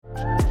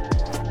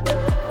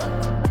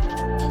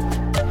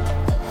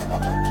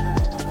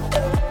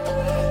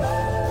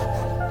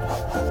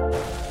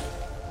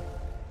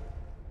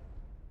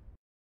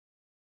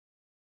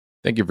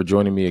Thank you for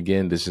joining me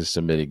again. This is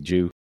Semitic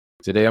Jew.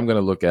 Today I'm going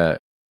to look at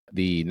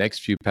the next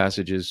few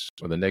passages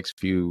or the next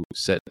few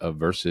set of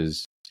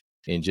verses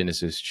in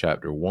Genesis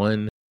chapter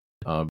 1,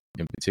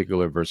 in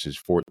particular verses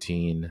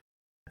 14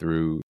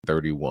 through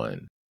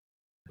 31.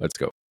 Let's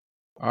go.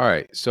 All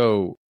right.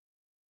 So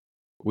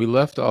we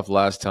left off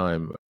last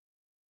time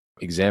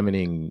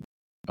examining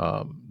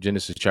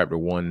Genesis chapter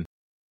 1.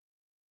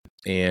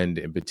 And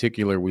in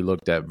particular, we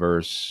looked at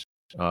verses,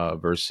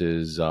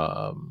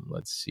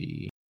 let's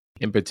see.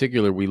 In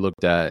particular, we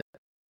looked at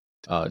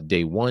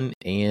day 1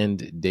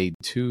 and day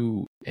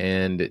 2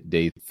 and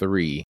day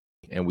 3.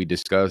 And we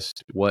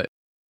discussed what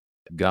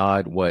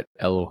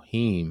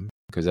Elohim,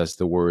 because that's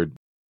the word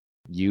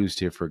used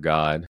here for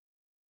God.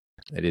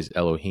 It is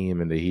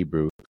Elohim in the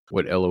Hebrew.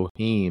 What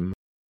Elohim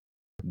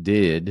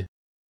did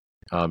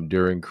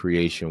during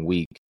creation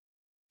week.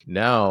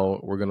 Now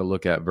we're going to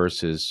look at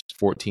verses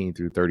 14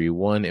 through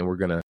 31, and we're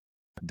going to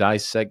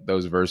dissect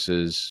those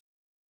verses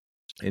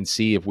and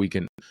see if we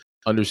can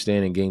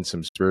understand and gain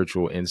some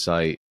spiritual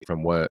insight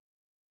from what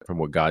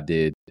God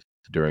did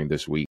during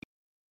this week.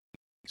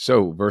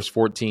 So verse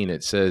 14,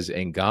 it says,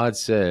 "And God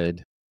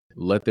said,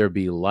 let there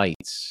be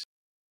lights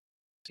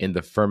in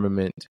the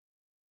firmament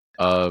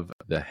of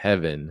the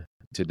heaven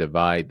to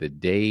divide the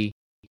day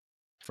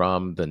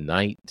from the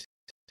night,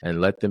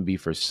 and let them be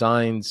for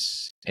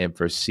signs and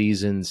for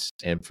seasons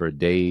and for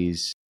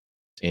days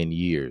and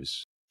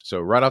years." So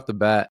right off the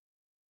bat,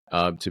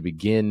 to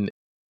begin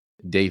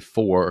day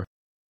 4,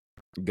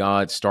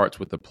 God starts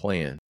with a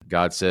plan.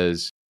 God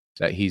says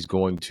that he's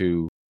going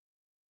to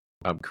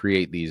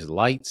create these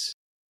lights,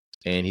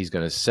 and he's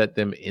going to set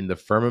them in the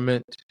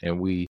firmament. And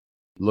we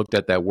looked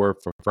at that word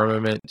for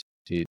firmament.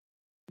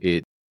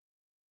 It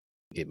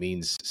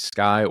means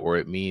sky, or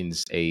it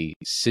means a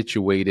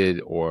situated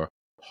or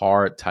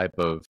hard type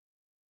of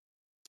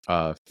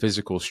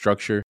physical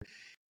structure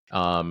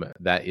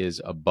that is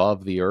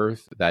above the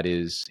earth, that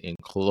is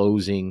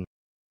enclosing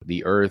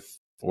the earth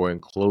or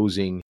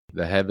enclosing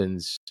the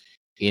heavens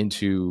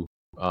into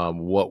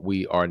what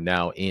we are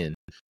now in.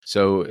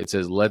 So it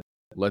says, let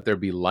there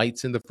be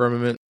lights in the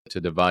firmament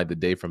to divide the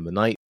day from the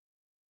night.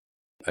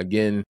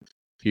 Again,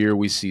 here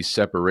we see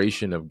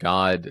separation of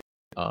God,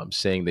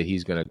 saying that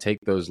he's going to take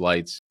those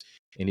lights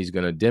and he's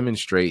going to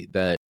demonstrate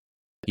that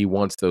he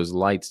wants those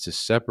lights to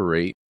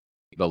separate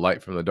the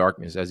light from the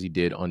darkness, as he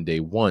did on day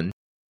 1.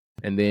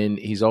 And then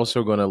he's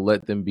also going to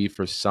let them be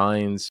for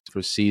signs,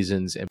 for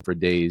seasons, and for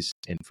days,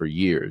 and for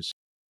years.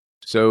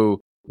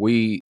 So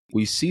we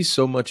see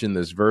so much in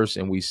this verse,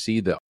 and we see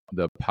the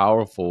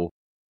powerful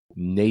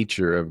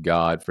nature of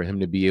God for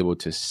him to be able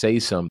to say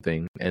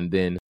something, and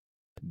then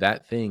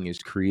that thing is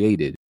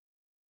created.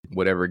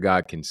 Whatever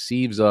God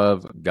conceives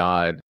of,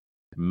 God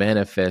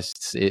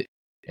manifests it,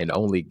 and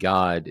only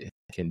God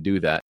can do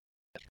that.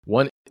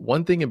 One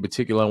thing in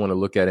particular I want to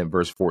look at in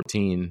verse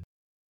 14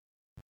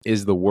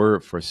 is the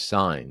word for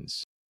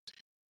signs.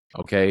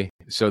 Okay,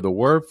 so the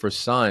word for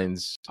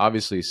signs,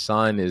 obviously,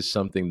 sign is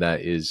something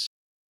that is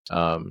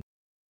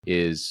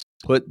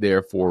put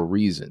there for a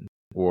reason,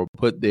 or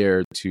put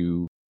there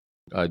to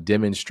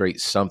demonstrate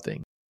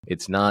something.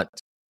 It's not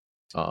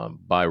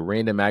by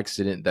random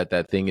accident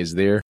that thing is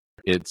there.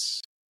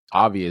 It's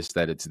obvious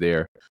that it's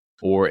there,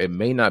 or it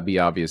may not be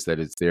obvious that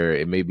it's there.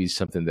 It may be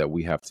something that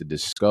we have to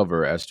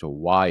discover as to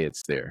why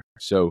it's there.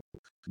 So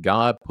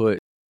God put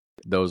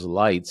those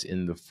lights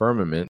in the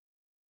firmament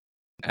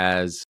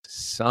as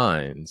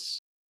signs.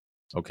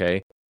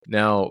 Okay.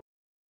 Now,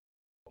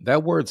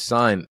 that word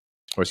sign,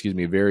 or excuse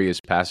me,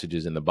 various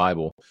passages in the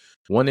Bible,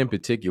 one in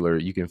particular,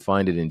 you can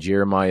find it in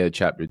Jeremiah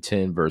chapter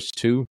 10, verse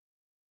 2.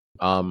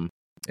 And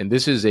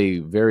this is a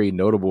very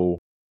notable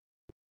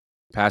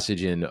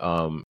passage in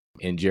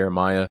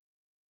Jeremiah,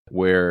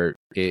 where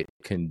it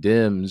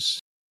condemns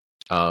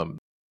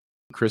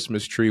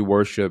Christmas tree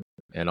worship,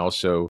 and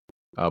also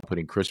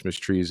putting Christmas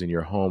trees in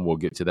your home. We'll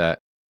get to that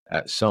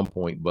at some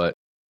point. But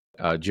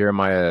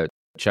Jeremiah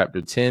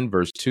chapter 10,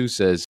 verse 2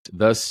 says,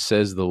 "Thus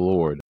says the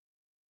Lord,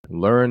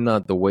 learn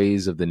not the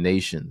ways of the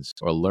nations,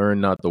 or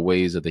learn not the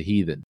ways of the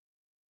heathen,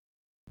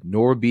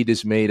 nor be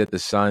dismayed at the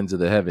signs of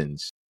the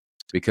heavens,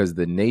 because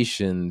the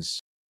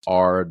nations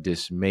are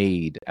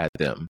dismayed at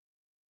them."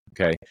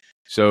 Okay,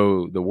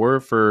 so the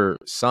word for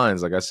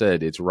signs, like I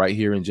said, it's right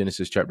here in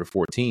Genesis chapter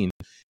 14.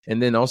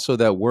 And then also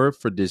that word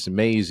for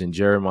dismays in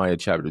Jeremiah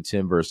chapter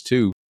 10, verse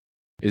 2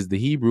 is the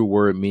Hebrew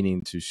word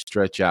meaning to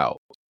stretch out.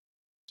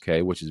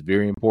 Okay, which is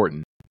very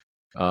important.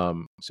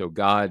 So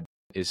God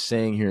is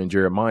saying here in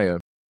Jeremiah,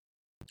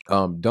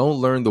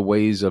 don't learn the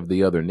ways of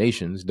the other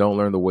nations. Don't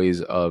learn the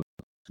ways of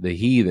the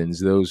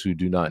heathens, those who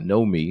do not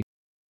know me,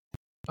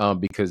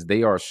 because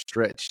they are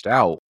stretched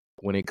out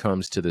when it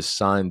comes to the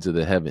signs of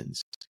the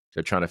heavens.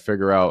 They're trying to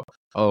figure out,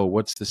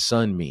 what's the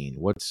sun mean?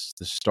 What's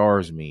the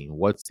stars mean?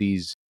 What's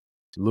these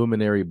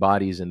luminary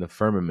bodies in the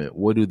firmament?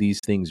 What do these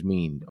things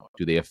mean?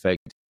 Do they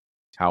affect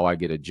how I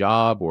get a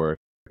job, or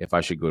if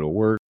I should go to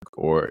work,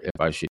 or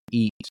if I should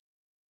eat?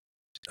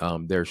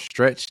 They're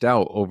stretched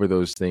out over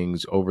those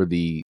things, over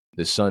the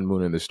sun,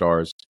 moon, and the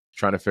stars,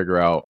 trying to figure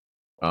out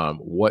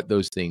what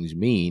those things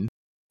mean.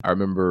 I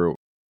remember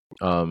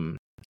a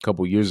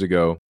couple years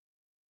ago,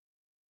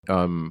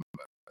 so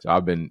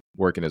I've been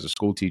working as a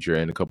school teacher,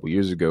 and a couple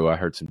years ago, I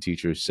heard some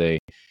teachers say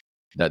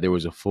that there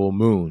was a full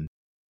moon.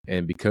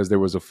 And because there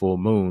was a full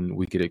moon,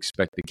 we could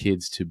expect the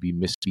kids to be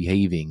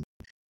misbehaving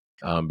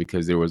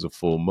because there was a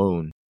full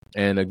moon.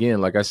 And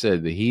again, like I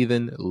said, the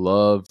heathen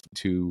love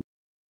to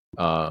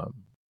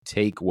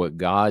take what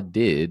God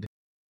did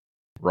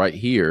right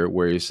here,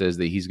 where it says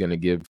that he's going to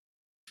give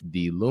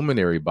the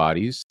luminary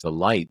bodies, the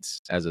lights,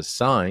 as a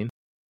sign.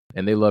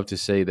 And they love to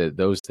say that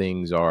those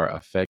things are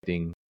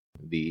affecting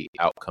the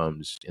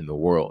outcomes in the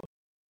world.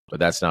 But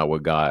that's not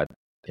what God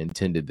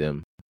intended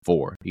them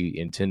for. He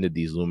intended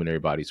these luminary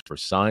bodies for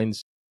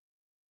signs,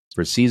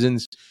 for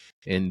seasons.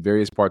 In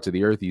various parts of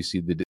the earth, you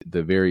see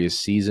the various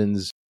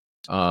seasons.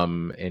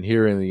 And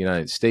here in the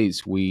United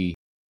States, we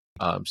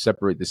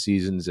separate the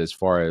seasons as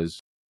far as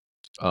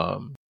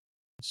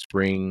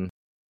spring,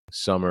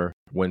 summer,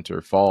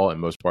 winter, fall, and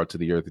most parts of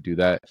the earth do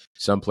that.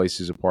 Some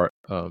places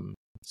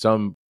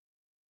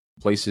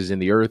in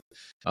the earth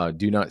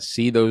do not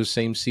see those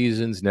same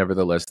seasons.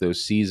 Nevertheless,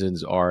 those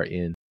seasons are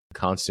in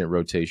constant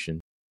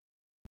rotation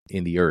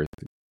in the earth.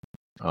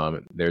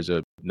 There's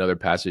another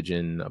passage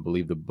in, I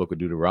believe, the book of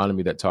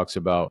Deuteronomy that talks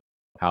about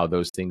how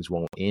those things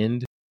won't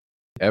end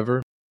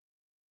ever.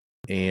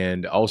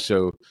 And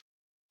also,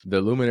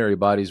 the luminary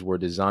bodies were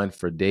designed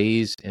for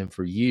days and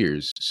for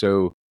years.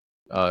 So,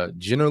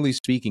 generally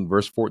speaking,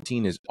 verse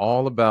 14 is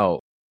all about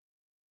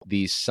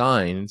these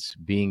signs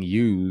being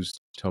used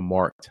to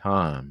mark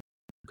time.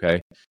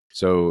 Okay,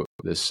 so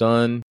the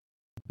sun,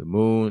 the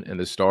moon, and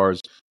the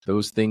stars,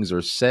 those things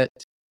are set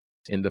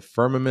in the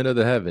firmament of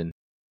the heaven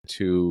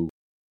to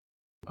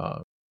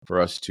for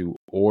us to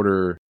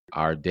order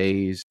our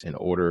days and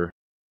order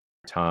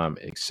time,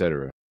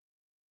 etc.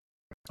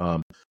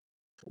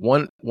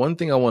 One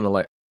thing I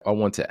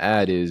want to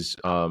add is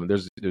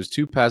there's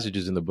two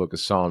passages in the book of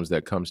Psalms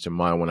that comes to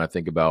mind when I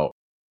think about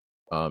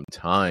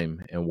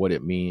time and what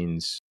it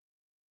means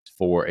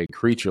for a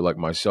creature like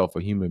myself,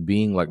 a human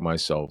being like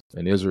myself,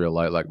 an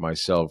Israelite like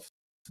myself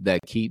that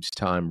keeps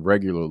time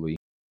regularly.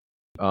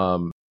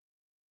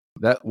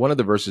 That one of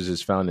the verses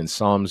is found in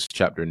Psalms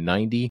chapter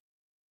 90,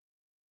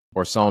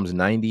 or Psalms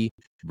 90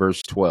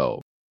 verse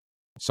 12.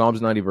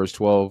 Psalms 90 verse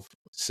 12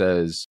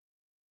 says,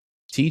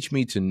 "Teach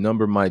me to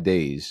number my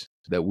days,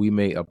 that we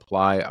may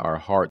apply our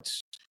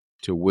hearts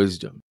to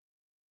wisdom."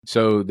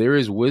 So there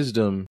is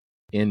wisdom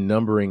in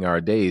numbering our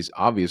days,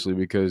 obviously,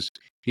 because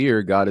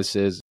here God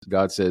says,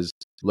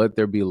 "Let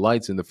there be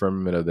lights in the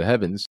firmament of the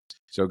heavens."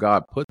 So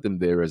God put them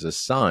there as a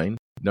sign,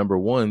 number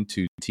one,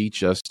 to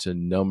teach us to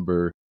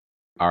number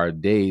our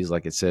days,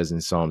 like it says in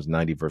Psalms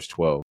 90 verse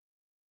 12,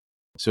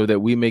 so that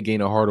we may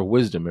gain a heart of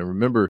wisdom. And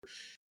remember,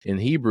 in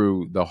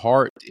Hebrew, the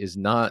heart is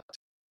not,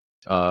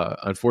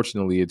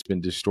 unfortunately, it's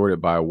been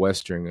distorted by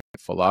Western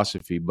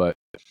philosophy. But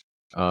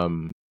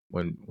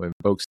when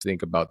folks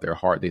think about their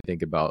heart, they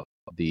think about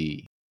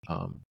the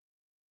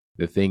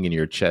thing in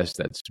your chest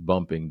that's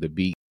bumping, the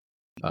beat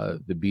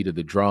of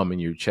the drum in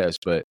your chest.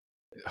 But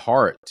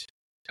heart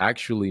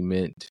actually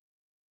meant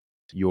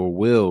your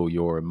will,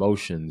 your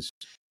emotions,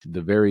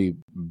 the very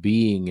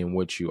being in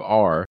which you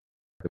are,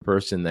 the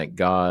person that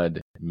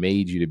God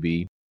made you to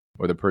be,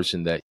 or the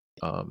person that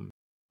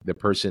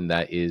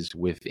is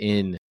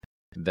within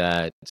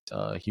that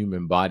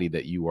human body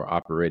that you are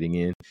operating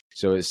in.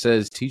 So it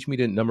says, "Teach me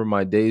to number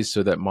my days,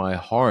 so that my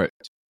heart,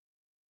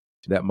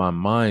 that my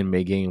mind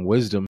may gain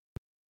wisdom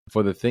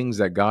for the things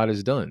that God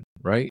has done."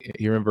 Right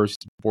here in verse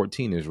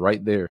 14 is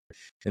right there.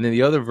 And then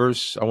the other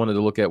verse I wanted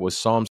to look at was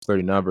Psalms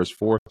 39 verse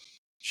 4.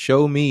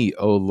 "Show me,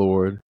 O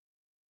Lord,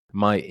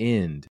 my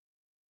end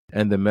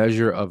and the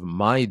measure of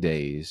my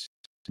days.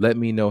 Let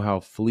me know how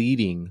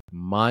fleeting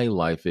my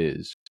life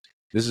is."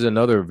 This is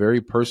another very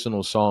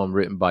personal psalm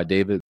written by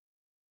David,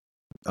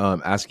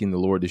 asking the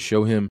Lord to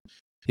show him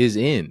his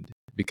end.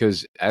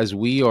 Because if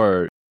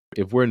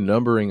we're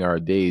numbering our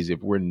days,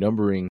 if we're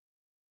numbering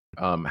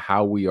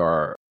how we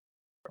are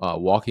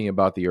walking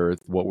about the earth,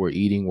 what we're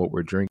eating, what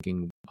we're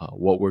drinking,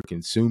 what we're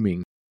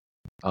consuming,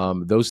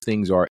 those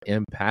things are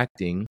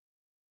impacting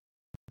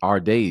our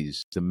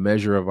days, the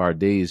measure of our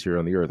days here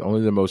on the earth.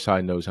 Only the Most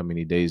High knows how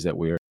many days that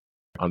we're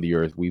on the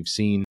earth. We've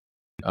seen,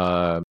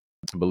 I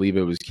believe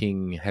it was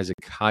King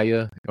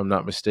Hezekiah, if I'm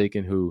not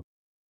mistaken,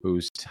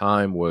 whose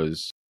time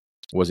was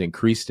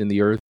increased in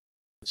the earth.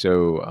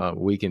 So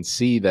we can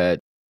see that,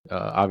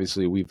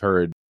 obviously, we've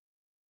heard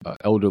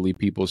elderly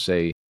people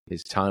say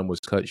his time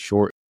was cut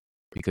short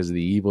because of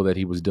the evil that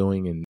he was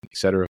doing, and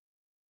etc.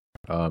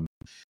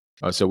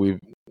 So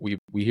we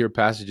hear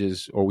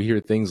passages, or we hear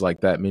things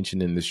like that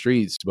mentioned in the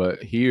streets.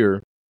 But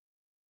here,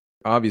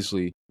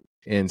 obviously,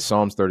 in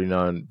Psalms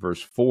 39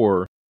 verse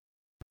 4,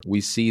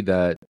 we see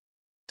that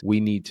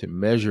we need to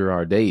measure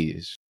our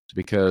days,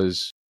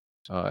 because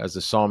as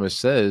the psalmist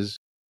says,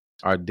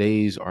 our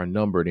days are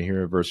numbered. And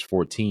here in verse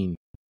 14,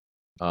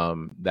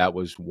 that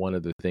was one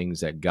of the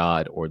things that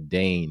God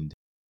ordained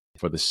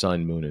for the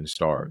sun, moon, and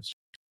stars.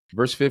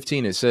 Verse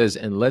 15, it says,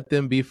 "And let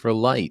them be for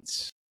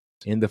lights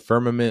in the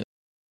firmament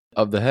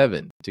of the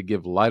heaven to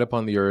give light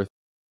upon the earth,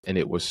 and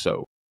it was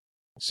so.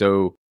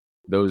 So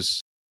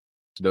those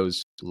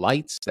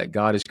lights that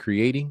God is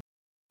creating,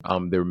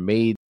 they're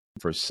made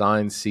for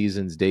signs,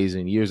 seasons, days,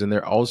 and years, and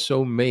they're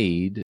also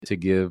made to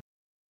give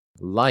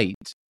light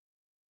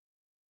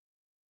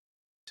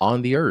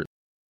on the earth,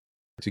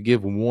 to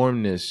give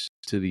warmness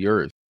to the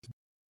earth.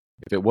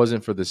 If it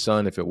wasn't for the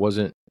sun, if it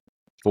wasn't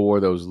for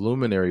those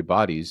luminary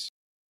bodies,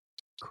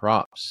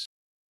 crops,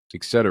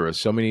 etc.,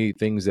 so many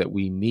things that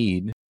we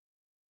need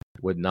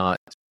would not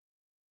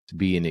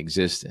be in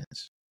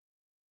existence.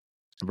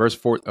 Verse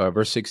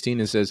 16,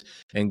 it says,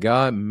 and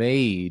God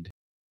made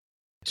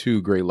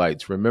two great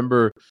lights.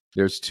 Remember,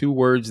 there's two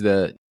words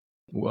that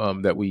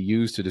we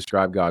use to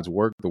describe God's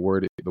work: the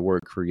word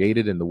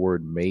created and the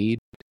word made.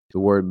 The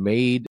word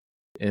made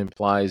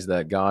implies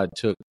that God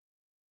took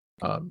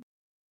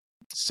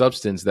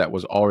substance that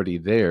was already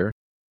there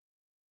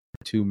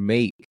to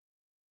make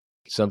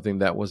something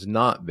that was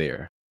not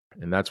there.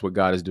 And that's what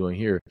God is doing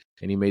here.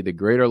 And he made the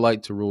greater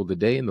light to rule the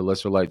day and the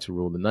lesser light to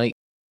rule the night.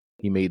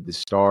 He made the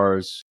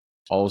stars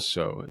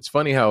also. It's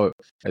funny how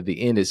at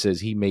the end it says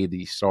he made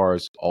the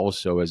stars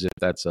also, as if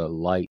that's a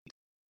light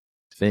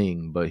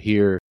thing. But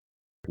here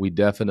we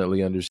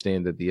definitely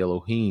understand that the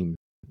Elohim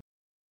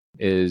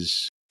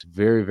is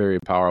very, very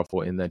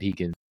powerful in that he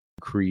can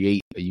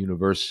create a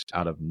universe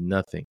out of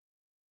nothing.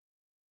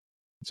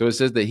 So it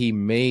says that he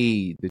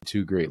made the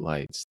two great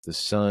lights, the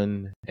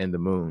sun and the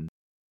moon.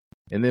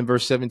 And then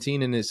verse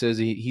 17, and it says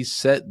he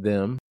set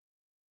them,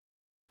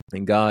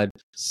 and God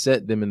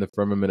set them in the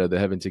firmament of the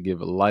heaven to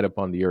give light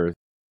upon the earth,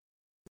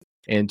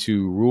 and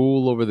to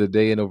rule over the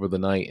day and over the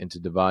night, and to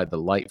divide the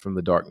light from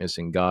the darkness.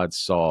 And God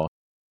saw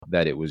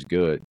that it was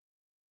good.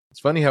 It's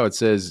funny how it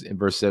says in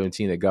verse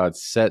 17 that God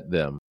set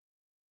them,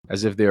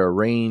 as if they're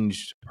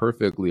arranged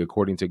perfectly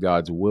according to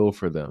God's will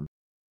for them.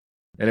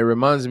 And it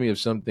reminds me of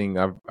something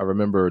I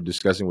remember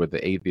discussing with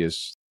the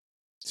atheists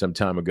some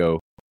time ago,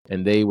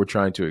 and they were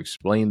trying to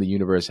explain the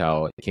universe,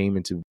 how it came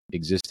into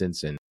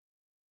existence, and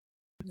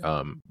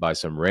by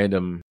some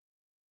random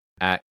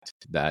act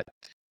that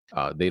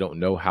they don't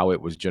know how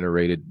it was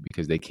generated,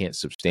 because they can't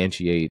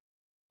substantiate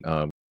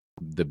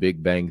the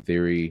Big Bang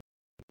Theory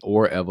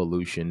or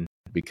evolution,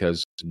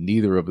 because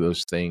neither of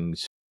those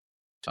things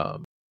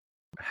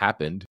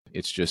happened.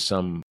 It's just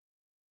some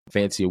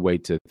fancy way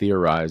to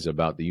theorize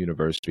about the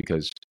universe,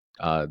 because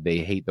they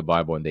hate the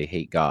Bible and they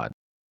hate God.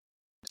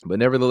 But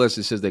nevertheless,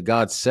 it says that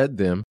God set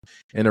them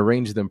and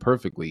arranged them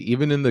perfectly.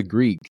 Even in the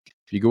Greek,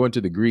 if you go into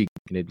the Greek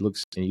and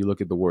you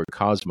look at the word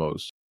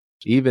cosmos,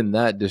 even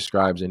that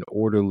describes an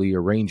orderly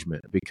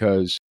arrangement,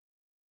 because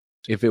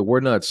if it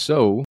were not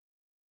so,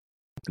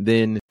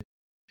 then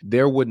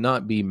there would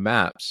not be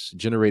maps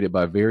generated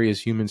by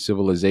various human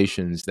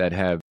civilizations that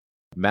have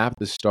mapped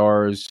the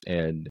stars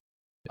and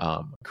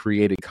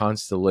created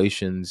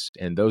constellations.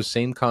 And those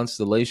same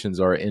constellations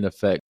are in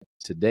effect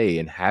today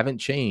and haven't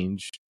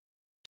changed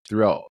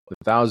throughout the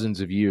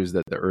thousands of years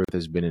that the earth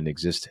has been in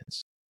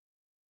existence,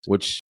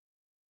 which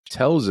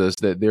tells us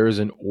that there is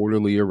an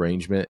orderly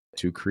arrangement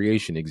to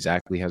creation,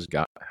 exactly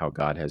how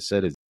God has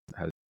said it,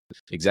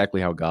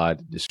 exactly how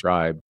God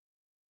described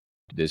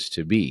this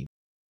to be.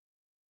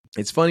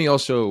 It's funny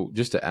also,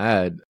 just to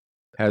add,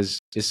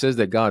 it says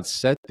that God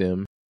set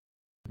them,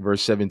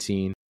 verse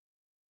 17,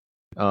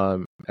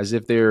 as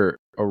if they're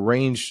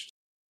arranged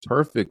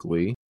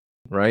perfectly,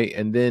 right?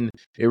 And then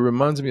it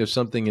reminds me of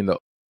something in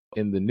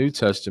the New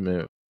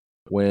Testament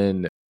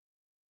when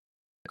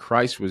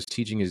Christ was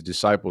teaching his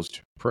disciples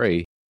to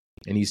pray,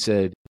 and he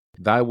said,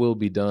 "Thy will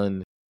be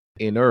done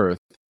in earth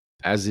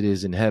as it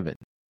is in heaven."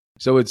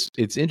 So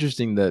it's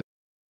interesting that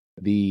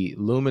the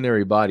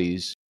luminary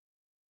bodies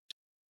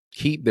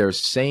keep their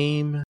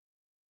same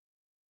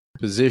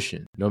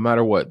position no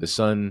matter what. The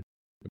sun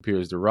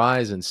appears to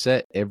rise and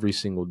set every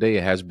single day.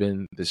 It has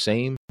been the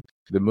same.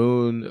 The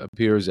moon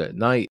appears at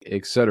night,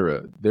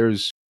 etc.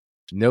 There's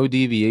no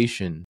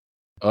deviation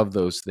of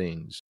those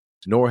things,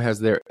 nor has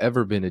there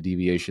ever been a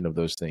deviation of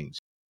those things.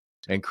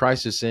 And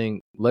Christ is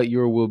saying, let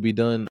your will be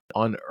done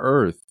on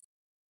earth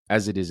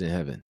as it is in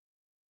heaven.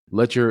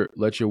 Let your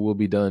will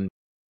be done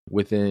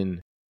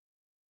within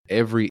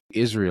every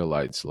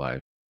Israelite's life,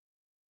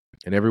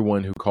 and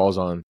everyone who calls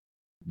on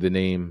the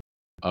name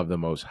of the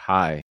Most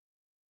High,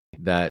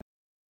 that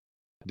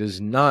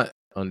does not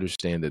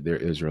understand that they're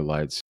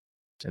Israelites,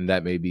 and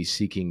that may be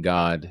seeking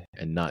God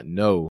and not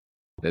know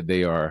that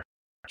they are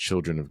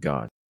children of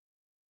God.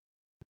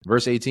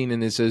 Verse 18,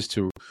 and it says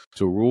to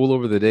rule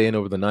over the day and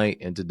over the night,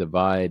 and to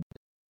divide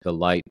the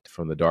light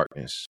from the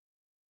darkness.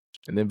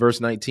 And then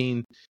verse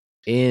 19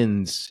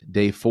 ends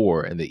day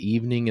 4, and the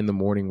evening and the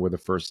morning were the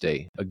first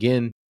day.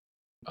 Again,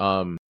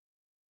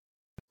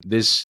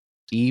 this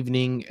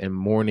evening and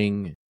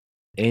morning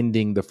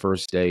ending the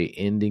first day,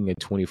 ending a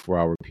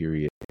 24-hour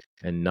period,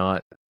 and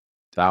not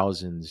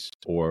thousands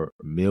or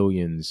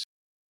millions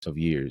of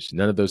years.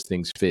 None of those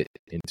things fit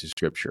into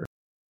Scripture.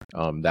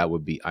 That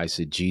would be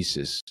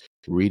eisegesis,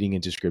 reading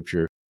into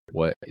Scripture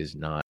what is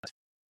not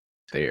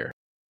there.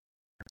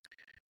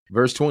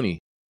 Verse 20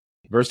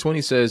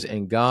 says,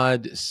 and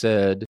God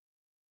said,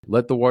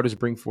 Let the waters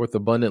bring forth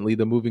abundantly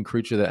the moving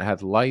creature that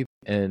hath life,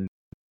 and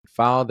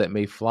fowl that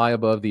may fly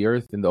above the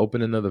earth in the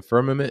opening of the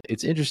firmament.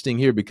 It's interesting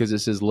here because it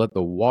says, let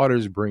the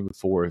waters bring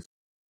forth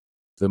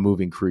the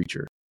moving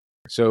creature.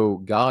 So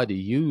God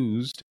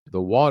used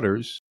the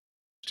waters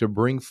to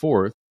bring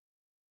forth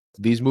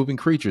these moving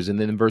creatures. And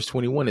then in verse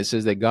 21, it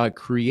says that God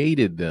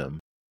created them.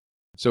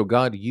 So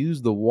God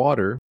used the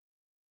water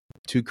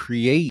to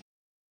create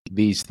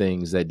these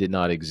things that did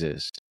not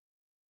exist.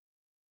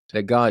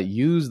 That God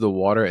used the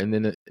water. And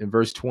then in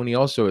verse 20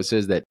 also, it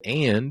says that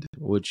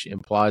which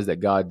implies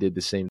that God did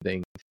the same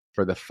thing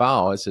for the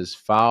fowl. It says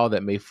fowl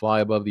that may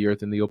fly above the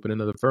earth in the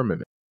opening of the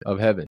firmament of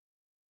heaven.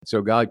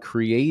 So God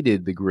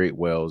created the great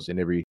whales and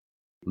every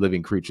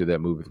living creature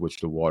that moveth, which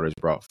the waters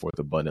brought forth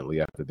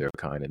abundantly after their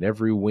kind, and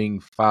every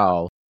winged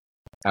fowl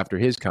after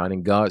his kind,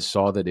 and God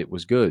saw that it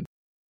was good.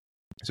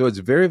 So it's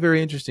very,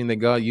 very interesting that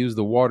God used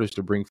the waters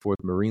to bring forth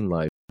marine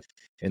life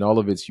and all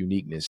of its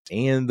uniqueness,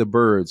 and the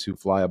birds who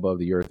fly above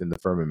the earth in the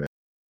firmament.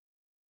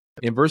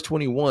 In verse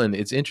 21,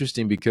 it's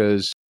interesting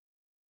because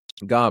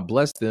God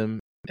blessed them,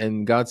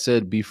 and God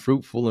said, be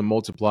fruitful and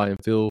multiply and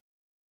fill,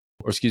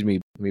 or excuse me,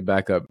 let me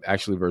back up,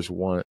 actually verse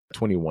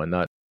 21,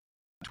 not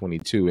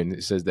 22, and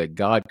it says that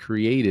God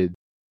created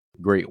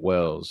great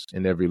whales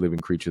and every living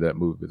creature that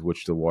moved, with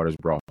which the waters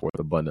brought forth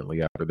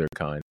abundantly after their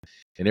kind,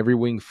 and every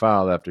winged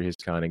fowl after his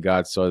kind, and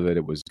God saw that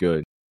it was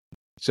good.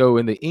 So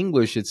in the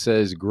English, it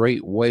says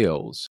great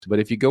whales, but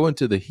if you go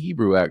into the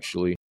Hebrew,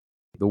 actually,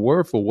 the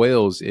word for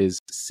whales is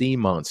sea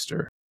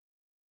monster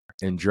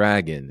and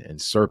dragon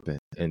and serpent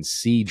and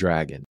sea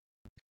dragon.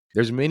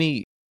 There's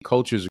many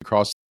cultures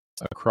across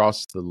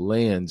the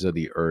lands of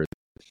the earth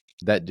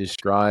that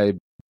describe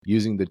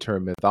using the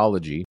term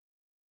mythology,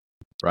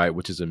 right,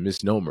 which is a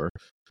misnomer,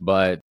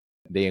 but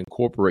they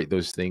incorporate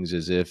those things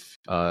as if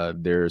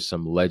there's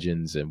some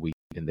legends and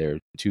they're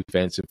too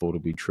fanciful to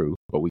be true,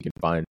 but we can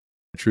find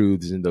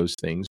truths in those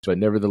things. But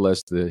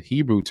nevertheless, the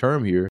Hebrew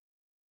term here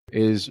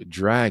is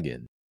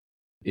dragon,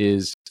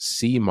 is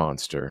sea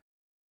monster,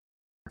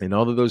 and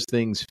all of those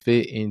things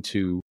fit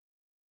into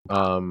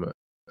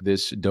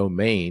this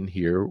domain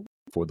here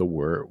for the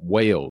word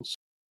whales,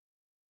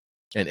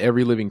 and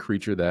every living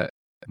creature that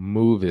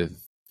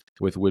moveth,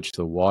 with which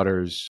the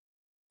waters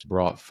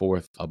brought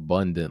forth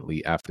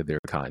abundantly after their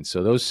kind.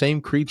 So those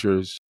same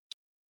creatures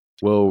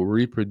will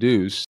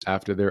reproduce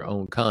after their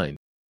own kind.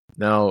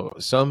 Now,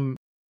 some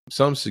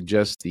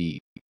suggest the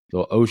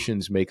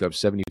oceans make up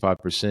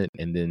 75%,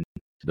 and then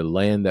the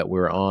land that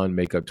we're on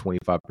make up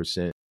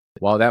 25%.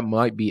 While that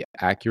might be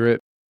accurate,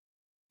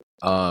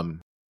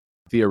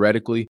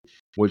 theoretically,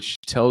 which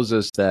tells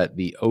us that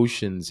the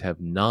oceans have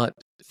not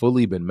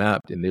fully been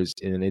mapped, and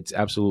it's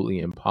absolutely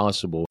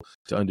impossible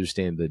to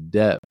understand the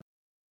depth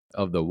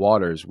of the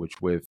waters with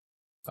which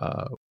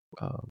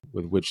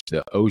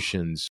the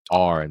oceans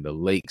are, and the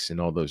lakes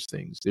and all those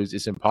things.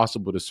 It's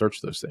impossible to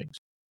search those things,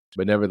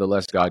 but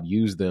nevertheless, God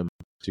used them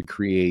to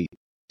create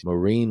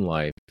marine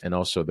life and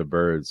also the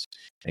birds,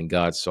 and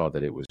God saw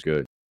that it was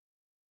good.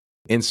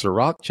 In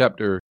Sirach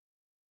chapter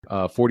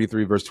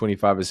 43, verse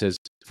 25, it says,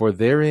 for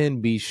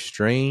therein be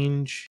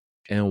strange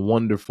and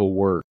wonderful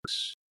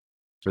works.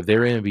 For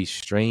therein be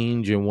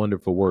strange and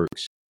wonderful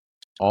works.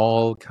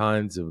 All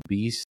kinds of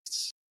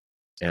beasts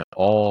and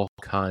all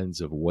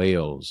kinds of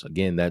whales.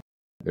 Again,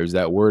 there's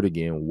that word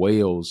again,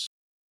 whales,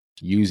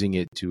 using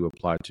it to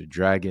apply to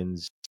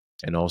dragons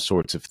and all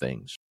sorts of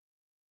things.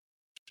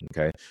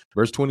 Okay.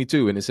 Verse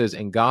 22, and it says,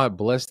 and God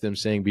blessed them,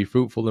 saying, be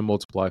fruitful and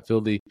multiply,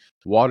 fill the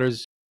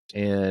waters,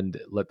 and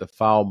let the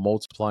fowl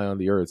multiply on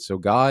the earth. So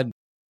God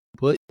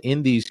put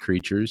in these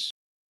creatures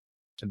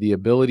the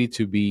ability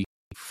to be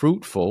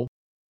fruitful,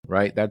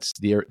 right? That's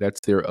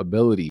their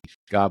ability.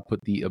 God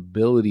put the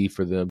ability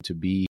for them to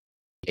be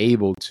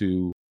able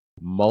to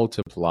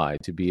multiply,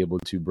 to be able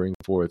to bring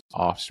forth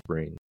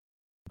offspring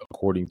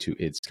according to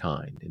its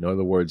kind. In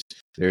other words,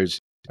 there's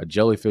a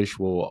jellyfish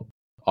will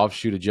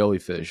offshoot a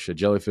jellyfish. A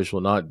jellyfish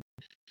will not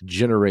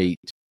generate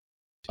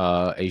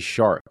a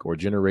shark or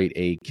generate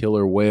a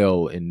killer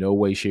whale in no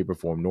way, shape, or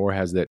form, nor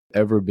has that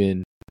ever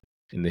been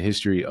in the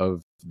history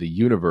of the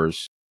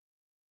universe.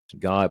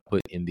 God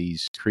put in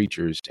these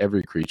creatures,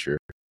 every creature,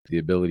 the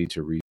ability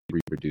to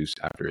reproduce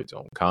after its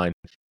own kind.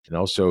 And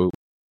also,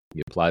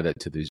 we apply that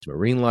to this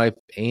marine life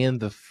and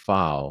the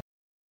fowl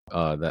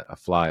that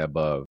fly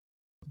above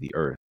the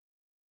earth.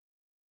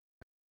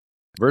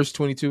 Verse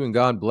 22, and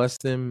God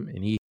blessed them,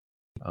 and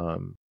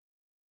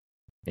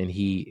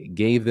he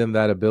gave them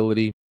that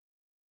ability,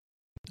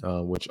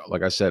 which,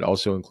 like I said,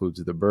 also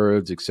includes the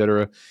birds,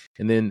 etc.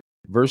 And then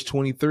verse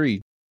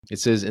 23, it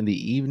says, in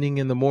the evening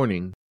and the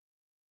morning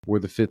were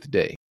the fifth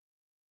day.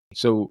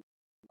 So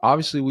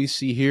obviously we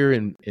see here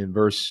in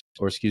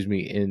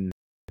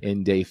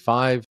day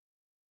 5,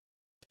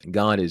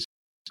 God is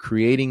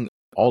creating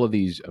all of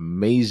these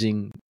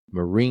amazing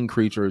marine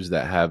creatures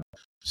that have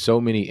so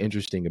many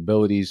interesting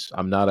abilities.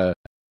 I'm not a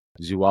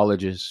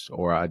zoologist,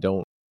 or I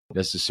don't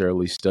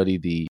necessarily study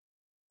the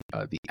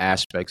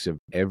aspects of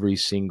every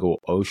single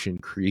ocean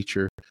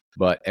creature,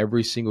 but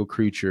every single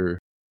creature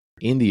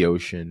in the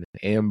ocean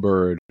and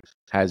bird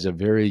has a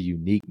very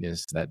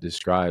uniqueness that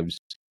describes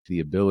the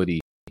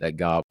ability that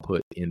God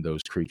put in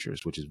those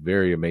creatures, which is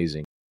very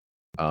amazing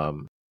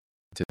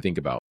to think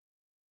about.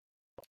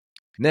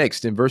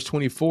 Next, in verse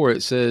 24,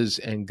 it says,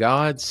 "And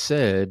God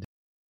said,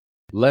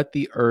 let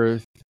the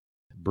earth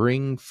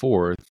bring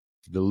forth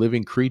the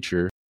living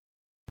creature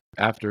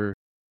after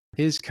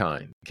his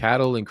kind,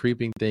 cattle and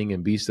creeping thing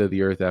and beasts of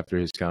the earth after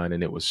his kind,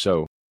 and it was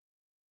so.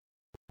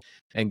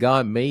 And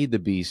God made the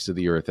beasts of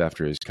the earth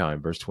after his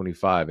kind," verse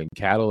 25, "and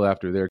cattle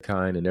after their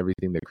kind, and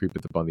everything that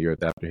creepeth upon the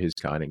earth after his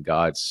kind. And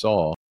God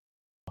saw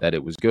that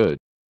it was good."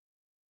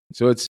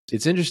 So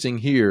it's interesting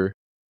here,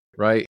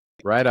 right?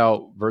 Right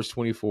out, verse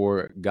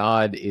 24,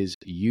 God is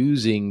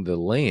using the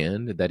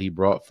land that he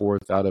brought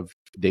forth out of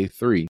day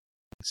 3.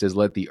 It says,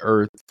 let the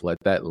earth, let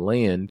that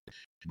land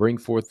bring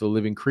forth the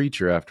living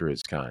creature after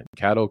its kind,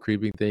 cattle,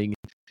 creeping thing,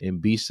 and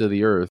beasts of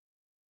the earth.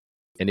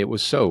 And it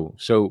was so.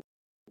 So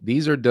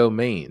these are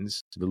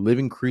domains. The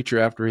living creature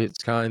after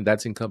its kind,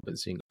 that's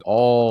encompassing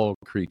all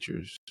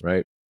creatures,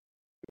 right?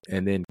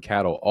 And then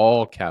cattle,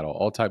 all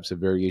types of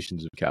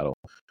variations of cattle,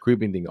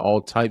 creeping thing,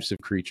 all types of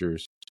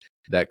creatures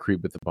that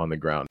creepeth upon the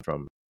ground,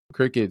 from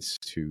crickets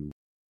to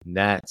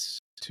gnats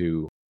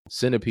to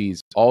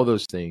centipedes, all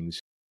those things.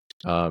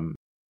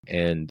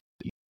 And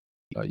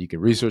you can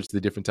research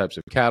the different types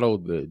of cattle,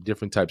 the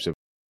different types of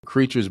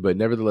creatures, but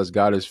nevertheless,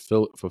 God is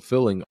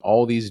fulfilling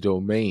all these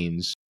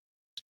domains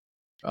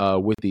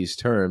with these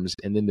terms.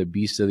 And then the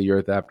beasts of the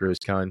earth after his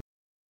kind.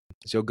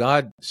 So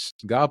God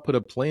put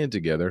a plan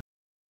together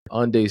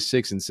on day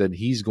 6 and said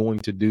he's going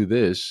to do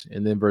this.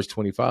 And then verse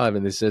 25,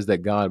 and it says that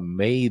God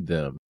made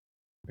them.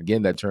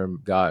 Again, that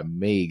term, God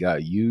made,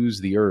 God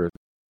used the earth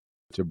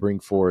to bring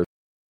forth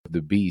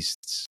the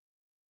beasts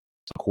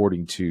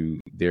according to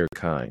their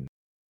kind.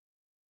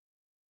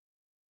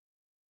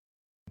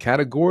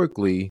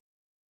 Categorically,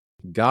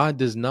 God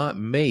does not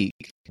make,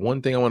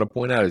 one thing I want to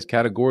point out is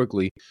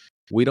categorically,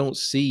 we don't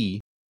see,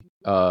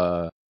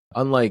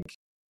 unlike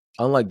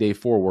day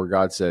 4 where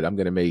God said, I'm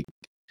going to make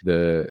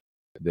the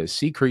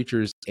sea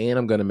creatures and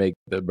I'm going to make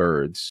the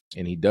birds.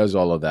 And he does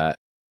all of that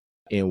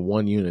in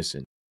one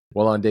unison.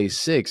 Well, on day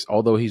 6,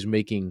 although he's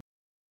making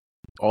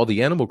all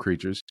the animal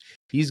creatures,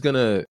 he's going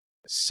to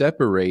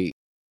separate,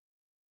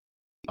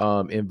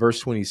 in verse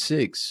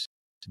 26,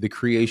 the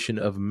creation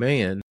of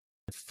man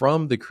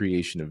from the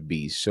creation of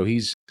beasts. So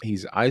he's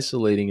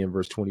isolating in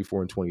verse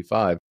 24 and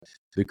 25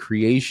 the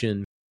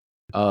creation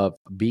of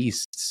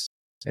beasts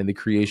and the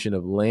creation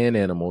of land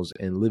animals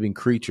and living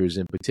creatures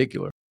in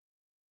particular.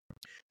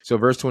 So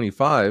verse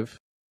 25,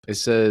 it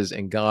says,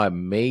 and God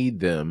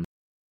made them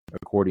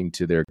according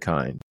to their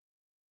kind.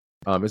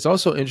 It's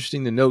also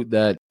interesting to note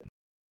that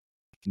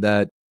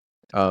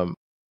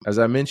as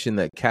I mentioned,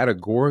 that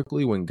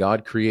categorically when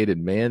God created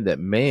man, that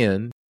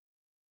man,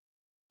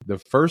 the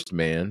first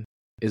man,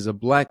 is a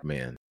black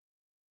man.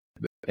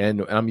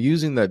 And I'm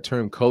using that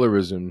term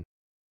colorism,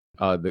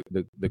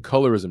 the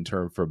colorism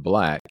term for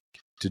black,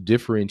 to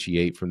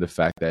differentiate from the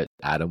fact that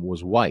Adam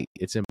was white.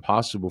 It's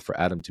impossible for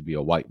Adam to be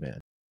a white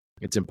man.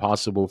 It's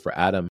impossible for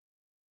Adam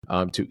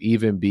to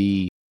even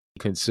be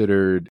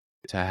considered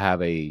to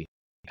have a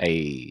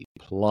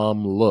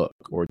plum look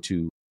or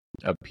to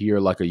appear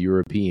like a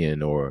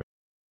European or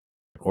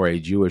a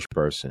Jewish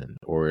person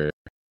or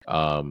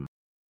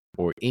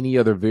any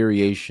other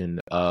variation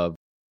of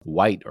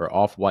white or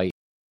off-white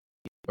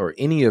or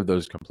any of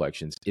those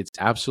complexions. It's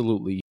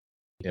absolutely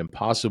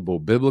impossible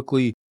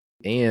biblically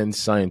and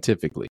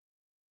scientifically.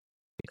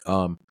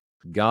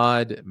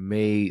 God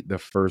made the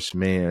first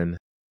man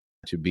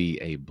to be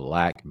a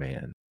black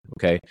man.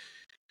 Okay.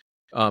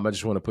 I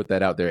just want to put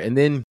that out there. And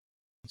then,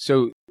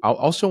 so I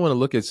also want to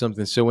look at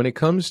something. So when it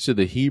comes to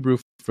the Hebrew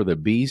for the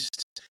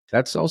beast,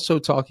 that's also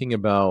talking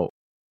about,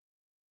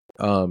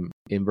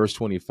 in verse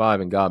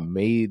 25, and God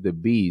made the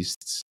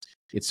beasts.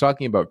 It's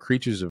talking about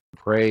creatures of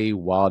prey,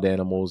 wild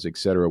animals,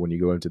 etc. when you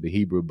go into the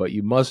Hebrew. But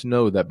you must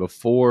know that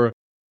before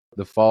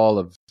the fall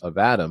of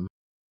Adam,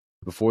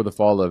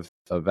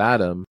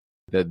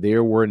 that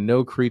there were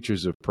no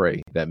creatures of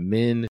prey, that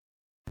men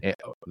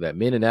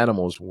and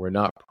animals were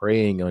not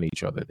preying on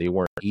each other. They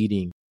weren't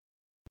eating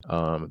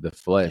the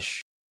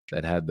flesh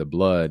that had the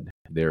blood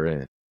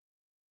therein.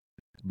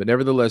 But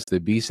nevertheless, the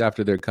beasts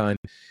after their kind,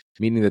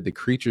 meaning that the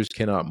creatures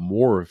cannot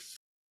morph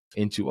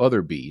into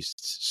other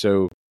beasts.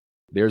 So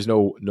there's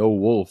no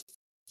wolf.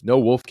 No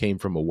wolf came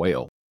from a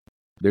whale.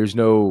 There's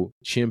no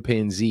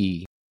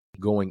chimpanzee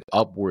going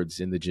upwards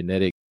in the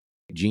genetic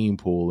gene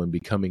pool and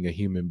becoming a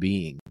human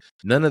being.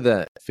 None of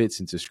that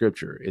fits into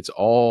scripture. It's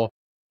all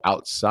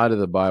outside of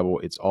the Bible.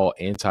 It's all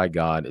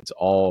anti-God. It's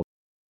all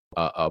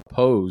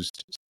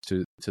opposed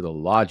to the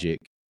logic,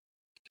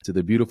 to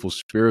the beautiful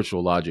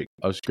spiritual logic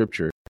of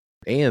scripture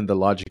and the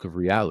logic of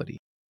reality.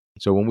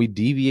 So when we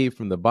deviate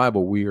from the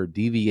Bible, we are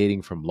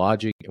deviating from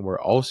logic, and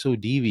we're also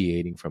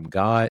deviating from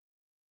God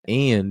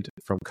and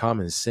from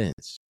common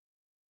sense.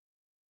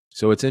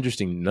 So it's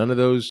interesting. None of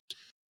those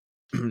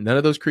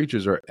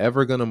creatures are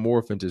ever going to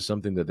morph into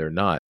something that they're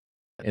not.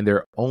 And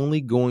they're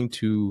only going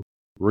to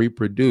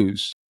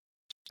reproduce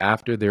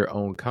after their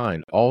own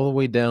kind, all the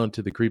way down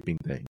to the creeping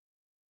thing.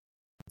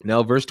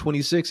 Now, verse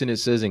 26, and it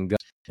says, and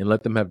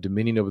let them have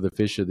dominion over the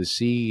fish of the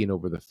sea, and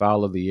over the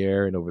fowl of the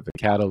air, and over the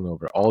cattle, and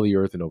over all the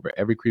earth, and over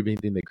every creeping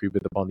thing that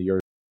creepeth upon the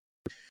earth.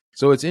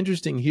 So it's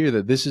interesting here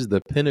that this is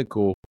the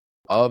pinnacle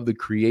of the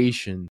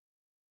creation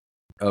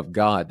of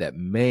God, that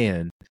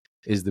man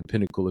is the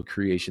pinnacle of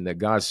creation, that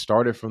God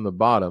started from the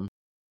bottom.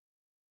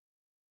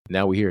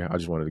 Now we're here. I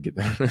just wanted to get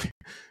that.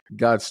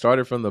 God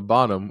started from the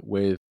bottom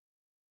with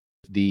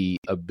the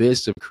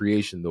abyss of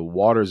creation, the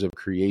waters of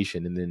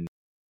creation, and then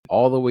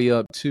all the way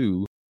up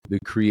to the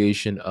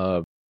creation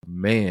of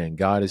man.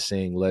 God is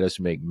saying, let us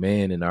make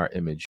man in our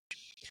image.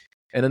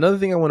 And another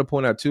thing I want to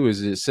point out too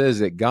is it says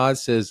that God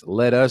says,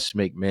 let us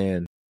make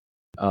man.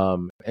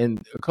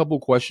 And a couple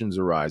questions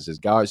arise. Is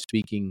God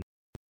speaking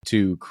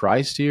to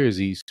Christ here? Is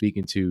he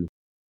speaking to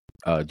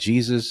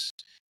Jesus?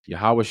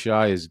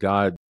 Yahushua?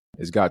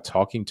 Is God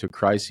talking to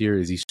Christ here?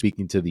 Is he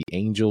speaking to the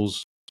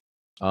angels?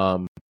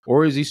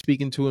 Or is he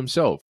speaking to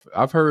himself?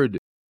 I've heard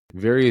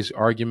various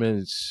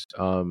arguments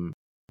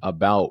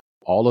about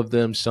all of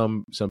them.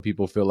 Some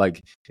people feel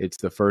like it's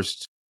the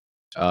first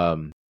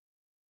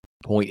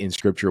point in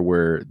scripture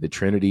where the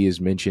Trinity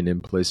is mentioned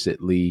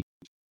implicitly.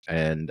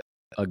 And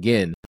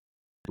again,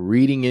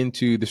 reading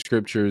into the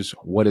scriptures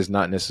what is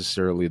not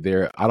necessarily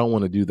there. I don't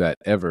want to do that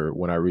ever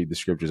when I read the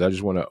scriptures. I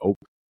just want to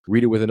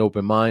read it with an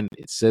open mind.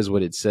 It says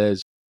what it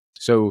says.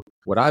 So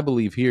what I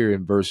believe here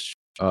in verse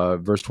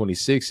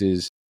 26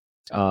 is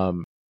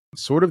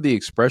sort of the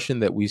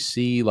expression that we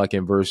see like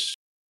in verse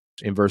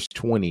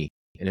 20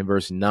 and in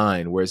verse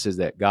 9, where it says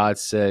that God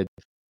said,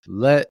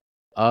 let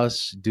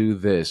us do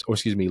this, or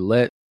excuse me,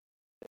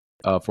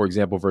 for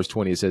example, verse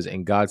 20, it says,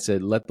 and God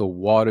said, let the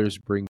waters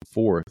bring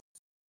forth.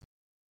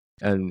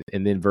 And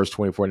then verse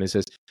 24, and it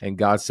says, and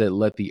God said,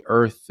 let the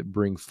earth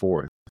bring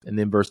forth. And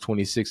then verse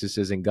 26, it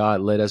says, and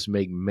God, let us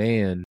make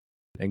man.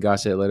 And God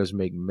said, let us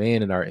make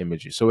man in our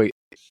image. So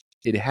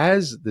it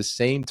has the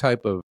same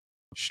type of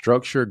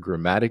structure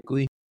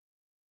grammatically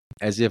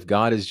as if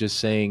God is just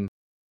saying,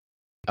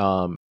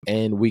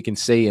 and we can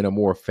say in a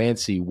more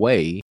fancy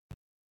way,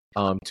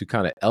 to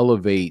kind of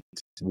elevate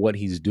what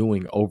he's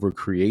doing over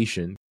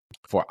creation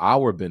for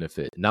our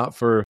benefit, not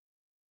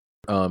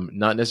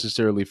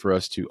necessarily for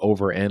us to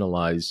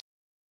overanalyze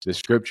the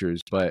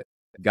scriptures, but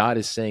God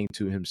is saying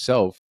to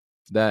himself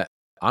that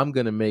I'm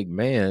going to make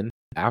man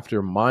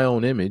after my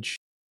own image,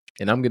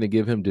 and I'm going to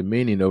give him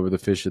dominion over the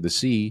fish of the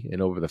sea,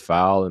 and over the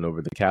fowl, and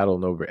over the cattle,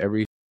 and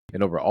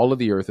over all of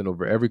the earth, and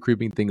over every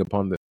creeping thing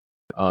upon the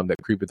that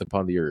creepeth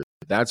upon the earth.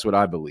 That's what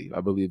I believe.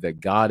 I believe that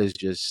God is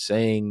just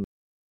saying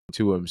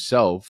to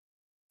himself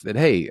that,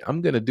 hey,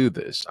 I'm going to do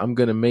this. I'm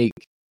going to make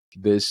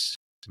this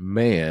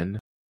man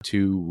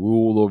to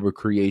rule over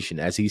creation,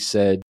 as he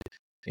said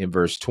in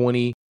verse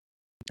 20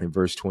 and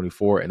verse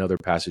 24 and other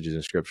passages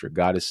in scripture.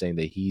 God is saying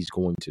that he's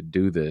going to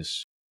do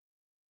this.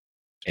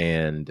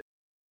 And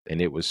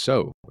it was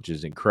so, which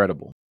is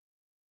incredible.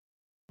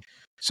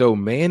 So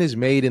man is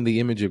made in the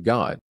image of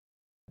God,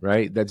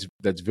 right? That's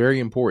very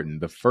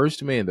important. The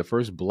first man, the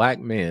first black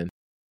man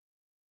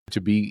to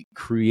be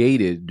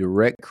created,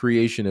 direct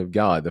creation of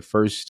God,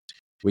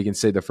 we can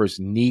say the first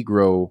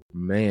Negro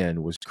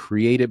man was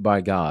created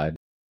by God,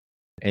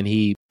 and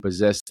he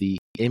possessed the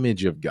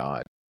image of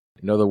God.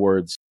 In other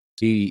words,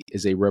 he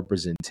is a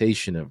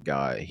representation of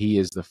God. He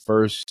is the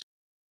first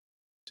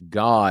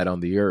God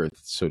on the earth,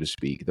 so to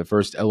speak, the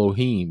first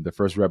Elohim, the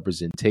first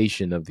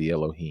representation of the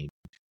Elohim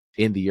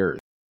in the earth.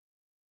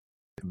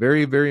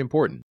 Very, very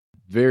important.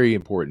 Very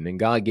important. And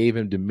God gave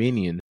him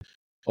dominion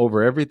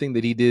over everything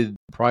that he did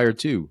prior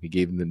to. He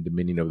gave him the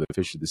dominion over the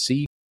fish of the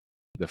sea,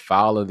 the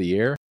fowl of the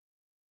air,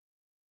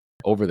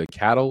 over the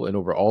cattle, and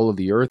over all of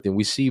the earth. And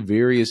we see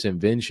various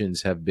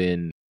inventions have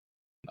been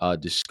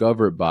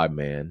discovered by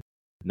man,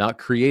 not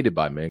created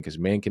by man, because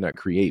man cannot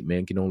create.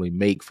 Man can only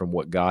make from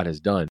what God has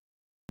done.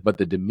 But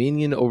the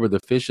dominion over the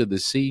fish of the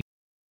sea,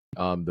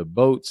 the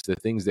boats, the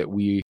things that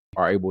we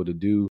are able to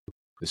do,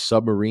 the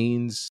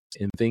submarines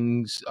and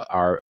things,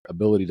 our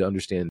ability to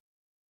understand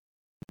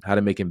how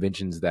to make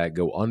inventions that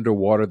go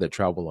underwater, that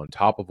travel on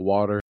top of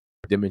water,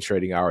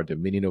 demonstrating our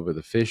dominion over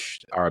the fish,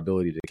 our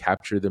ability to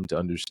capture them, to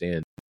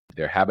understand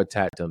their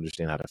habitat, to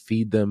understand how to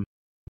feed them,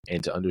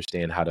 and to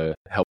understand how to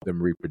help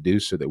them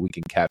reproduce so that we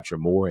can capture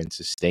more and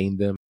sustain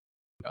them.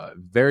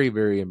 Very,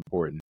 very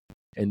important.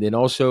 And then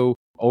also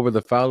over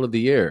the fowl of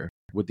the air,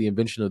 with the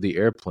invention of the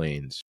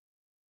airplanes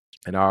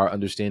and our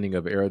understanding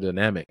of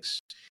aerodynamics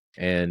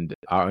and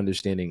our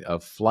understanding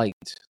of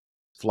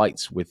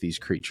flights with these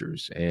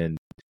creatures and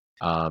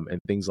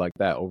things like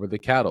that. Over the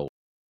cattle,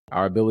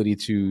 our ability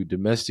to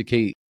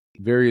domesticate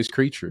various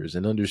creatures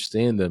and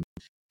understand them,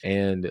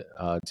 and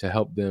to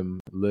help them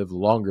live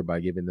longer by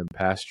giving them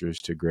pastures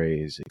to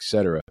graze,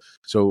 etc.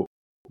 So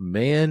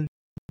man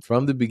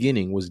from the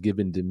beginning was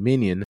given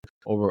dominion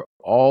over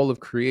all of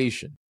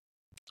creation,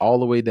 all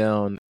the way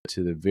down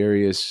to the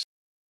various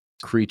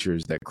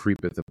creatures that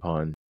creepeth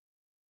upon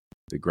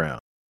the ground.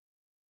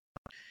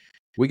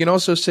 We can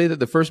also say that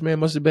the first man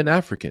must have been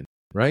African,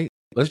 right?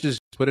 let's just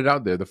put it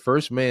out there. The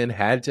first man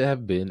had to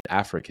have been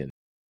African.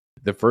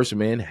 The first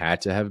man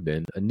had to have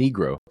been a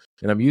Negro.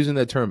 And I'm using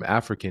that term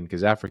African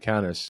because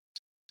Africanus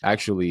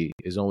actually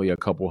is only a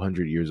couple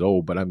hundred years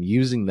old, but I'm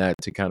using that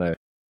to kind of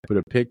put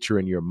a picture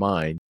in your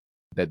mind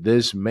that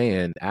this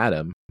man,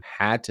 Adam,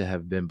 had to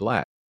have been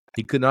black.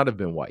 He could not have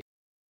been white.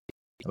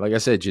 Like I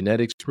said,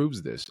 genetics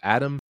proves this.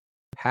 Adam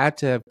had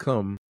to have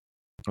come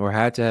or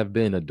had to have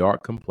been a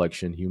dark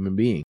complexioned human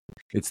being.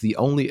 It's the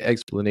only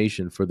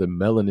explanation for the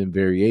melanin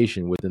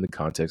variation within the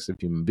context of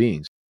human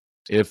beings.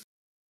 If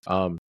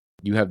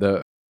you have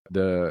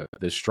the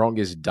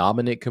strongest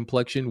dominant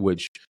complexion,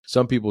 which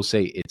some people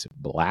say it's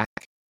black,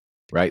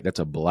 right? That's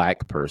a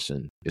black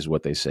person is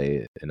what they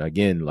say. And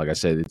again, like I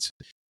said, it's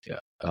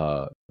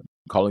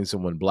calling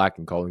someone black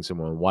and calling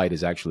someone white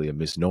is actually a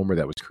misnomer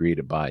that was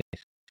created by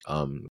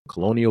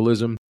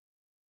colonialism.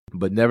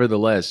 But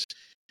nevertheless,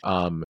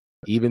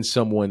 even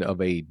someone of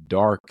a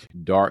dark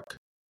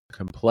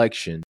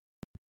complexion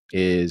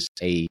is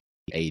a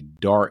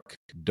dark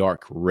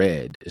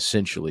red,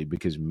 essentially,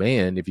 because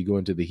man, if you go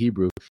into the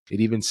Hebrew, it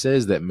even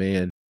says that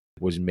man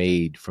was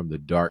made from the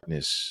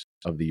darkness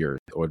of the earth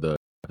or the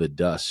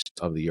dust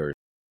of the earth.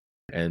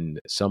 And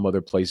some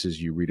other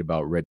places you read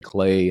about red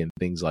clay and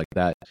things like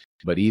that.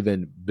 But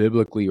even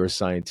biblically or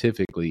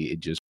scientifically, it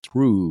just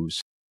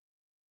proves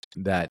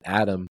that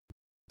Adam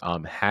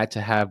had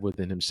to have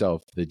within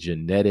himself the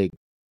genetic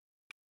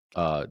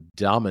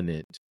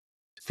dominant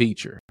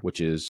feature,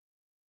 which is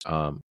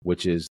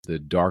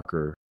the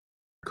darker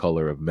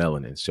color of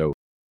melanin. So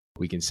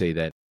we can say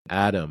that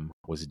Adam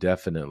was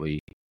definitely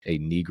a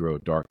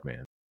Negro dark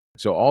man.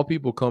 So all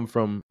people come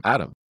from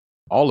Adam,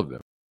 all of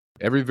them.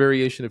 Every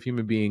variation of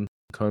human being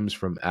comes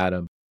from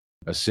Adam,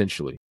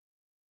 essentially.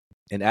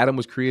 And Adam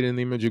was created in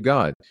the image of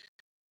God,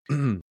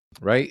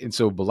 right? And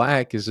so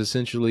black is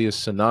essentially a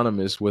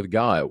synonymous with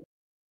God.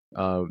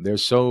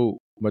 There's so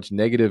much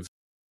negative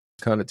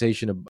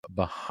connotation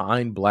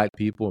behind black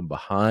people and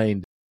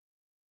behind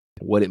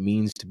what it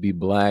means to be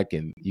black.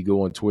 And you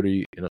go on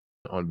Twitter,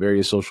 on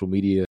various social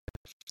media,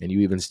 and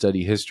you even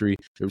study history.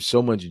 There's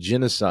so much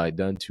genocide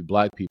done to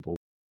black people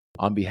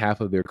on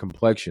behalf of their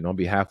complexion, on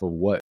behalf of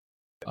what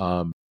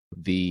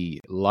the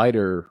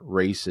lighter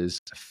races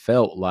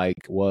felt like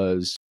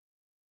was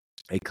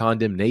a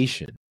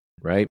condemnation,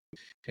 right?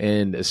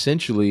 And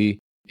essentially,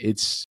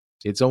 it's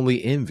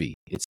only envy.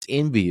 It's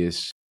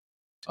envious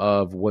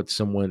of what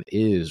someone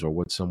is or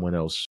what someone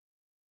else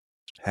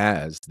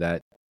has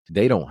that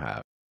they don't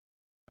have.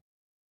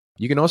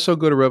 You can also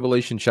go to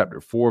Revelation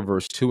chapter 4,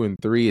 verse 2 and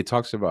 3. It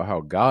talks about how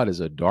God is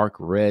a dark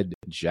red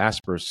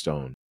jasper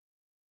stone.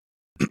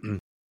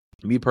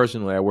 Me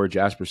personally, I wear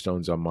jasper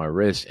stones on my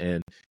wrist,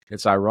 and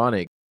it's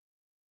ironic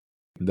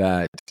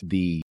that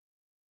the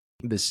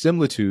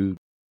similitude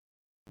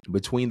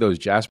between those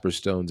jasper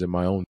stones and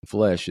my own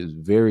flesh is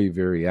very,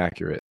 very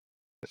accurate.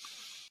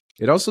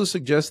 It also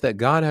suggests that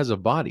God has a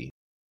body,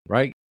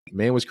 right?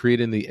 Man was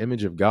created in the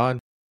image of God.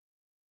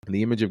 In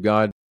the image of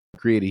God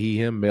created he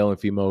him, male and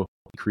female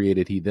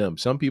created he them.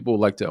 Some people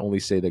like to only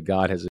say that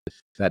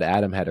that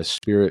Adam had a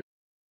spirit,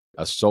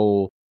 a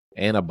soul,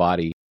 and a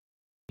body.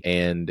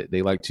 And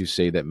they like to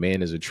say that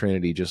man is a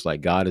trinity, just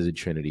like God is a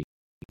trinity.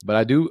 But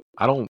I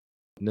don't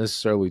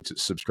necessarily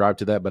subscribe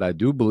to that, but I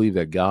do believe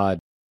that God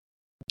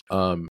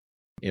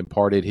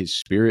imparted his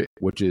spirit,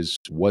 which is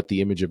what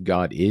the image of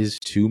God is,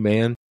 to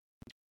man.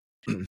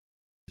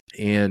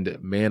 And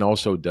man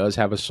also does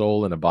have a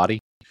soul and a body.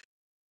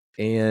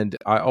 And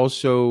I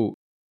also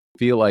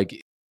feel like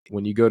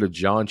when you go to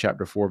John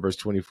chapter 4, verse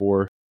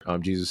 24,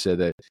 Jesus said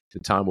that the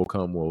time will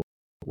come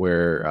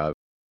where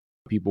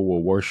people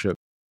will worship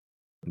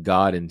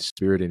God in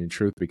spirit and in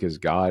truth, because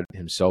God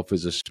himself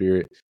is a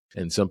spirit.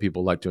 And some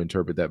people like to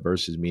interpret that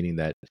verse as meaning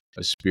that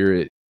a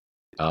spirit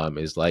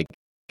is like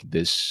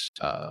this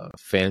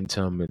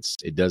phantom.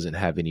 It doesn't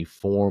have any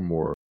form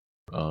or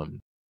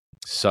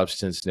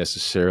substance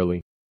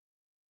necessarily.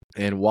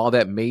 And while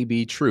that may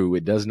be true,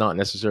 it does not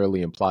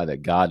necessarily imply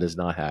that God does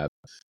not have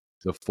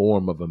the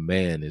form of a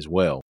man as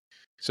well.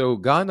 So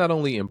God not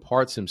only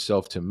imparts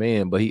himself to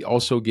man, but he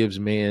also gives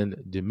man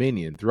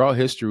dominion. Throughout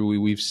history,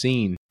 we've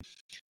seen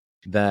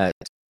that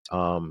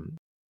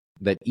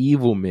that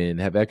evil men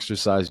have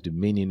exercised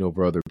dominion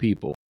over other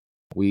people.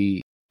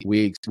 We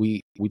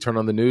turn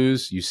on the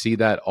news, you see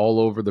that all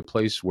over the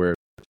place where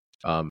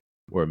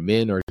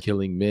men are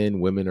killing men,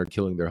 women are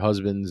killing their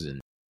husbands,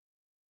 and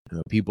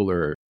people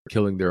are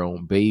killing their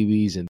own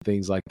babies and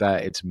things like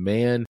that. It's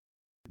man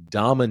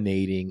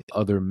dominating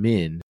other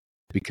men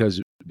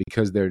because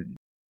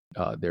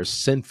they're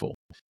sinful.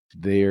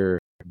 They're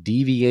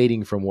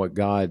deviating from what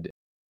God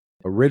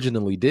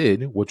originally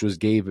did, which was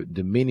gave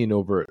dominion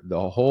over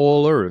the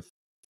whole earth.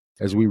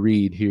 As we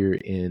read here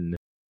in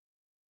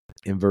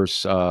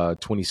verse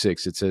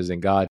 26, it says,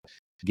 "And God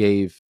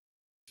gave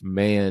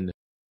man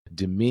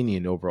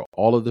dominion over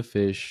all of the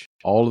fish,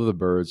 all of the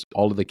birds,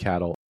 all of the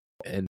cattle,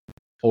 and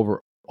over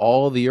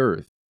all the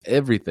earth,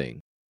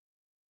 everything."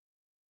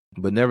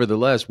 But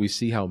nevertheless, we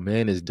see how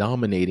man is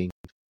dominating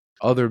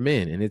other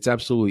men, and it's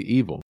absolutely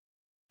evil.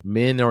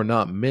 Men are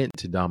not meant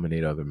to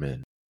dominate other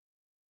men.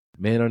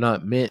 Men are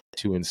not meant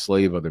to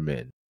enslave other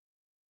men.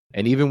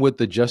 And even with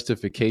the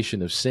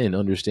justification of sin,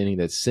 understanding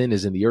that sin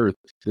is in the earth,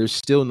 there's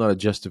still not a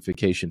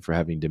justification for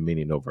having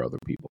dominion over other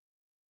people.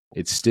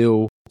 It's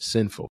still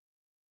sinful.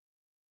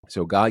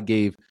 So God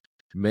gave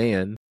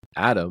man,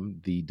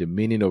 Adam, the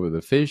dominion over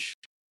the fish,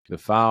 the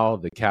fowl,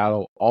 the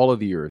cattle, all of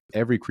the earth,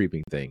 every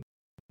creeping thing.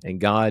 And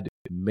God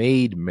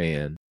made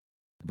man,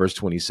 verse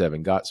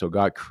 27,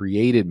 God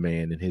created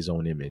man in his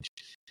own image.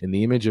 In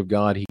the image of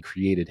God, he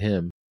created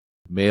him.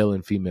 Male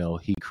and female,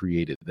 he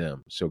created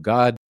them. So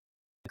God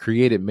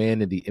created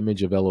man in the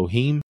image of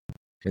Elohim,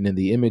 and in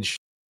the image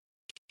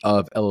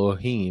of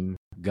Elohim,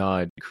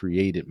 God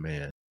created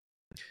man.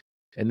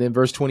 And then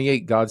verse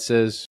 28, God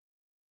says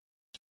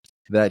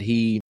that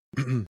he,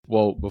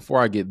 well,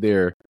 before I get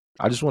there,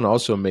 I just want to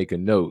also make a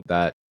note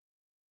that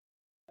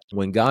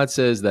when God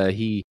says that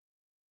he,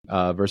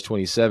 verse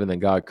 27, that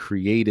God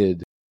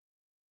created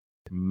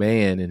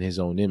man in his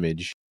own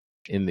image,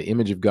 in the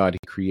image of God, he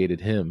created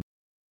him.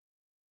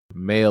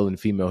 Male and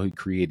female, he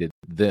created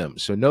them.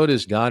 So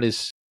notice God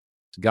is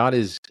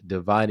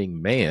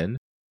dividing man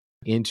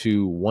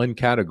into one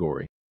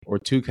category, or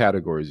two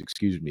categories,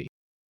 excuse me.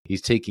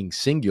 He's taking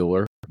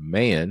singular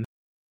man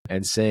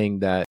and saying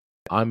that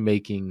I'm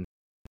going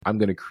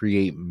to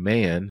create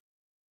man,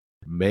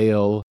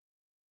 male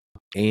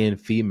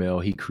and female.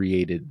 He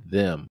created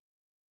them,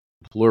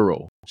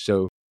 plural.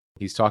 So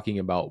he's talking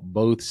about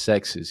both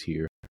sexes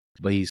here,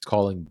 but he's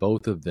calling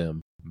both of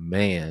them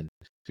man,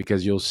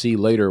 because you'll see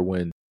later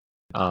when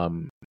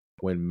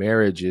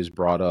marriage is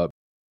brought up,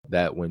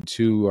 that when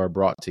two are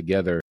brought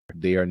together,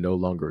 they are no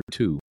longer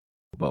two,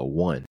 but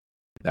one.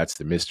 That's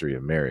the mystery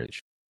of marriage.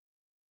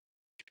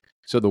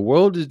 So the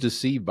world is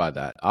deceived by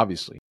that,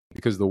 obviously,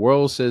 because the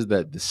world says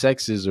that the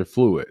sexes are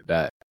fluid,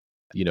 that,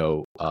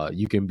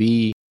 you can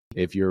be,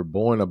 if you're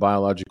born a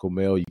biological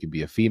male, you can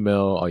be a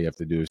female. All you have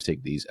to do is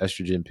take these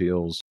estrogen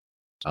pills.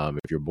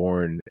 If you're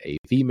born a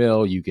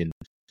female, you can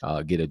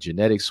get a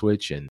genetic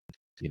switch and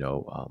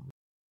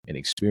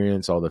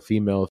experience all the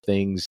female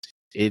things.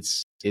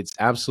 It's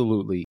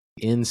absolutely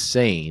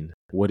insane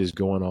what is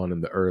going on in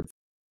the earth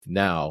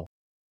now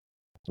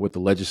with the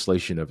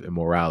legislation of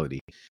immorality.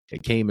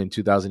 It came in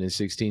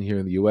 2016 here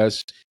in the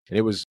U.S., and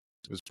it was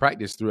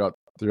practiced throughout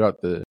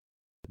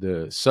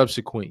the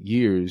subsequent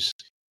years,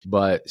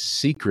 but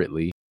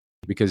secretly,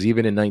 because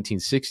even in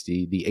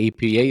 1960, the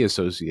APA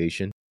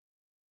Association,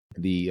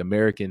 the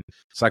American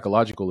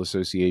Psychological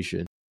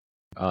Association,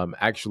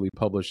 actually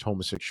published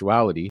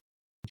homosexuality,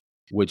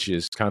 which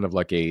is kind of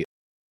like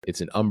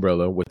it's an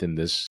umbrella within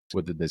this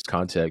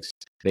context.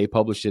 They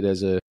published it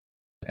as a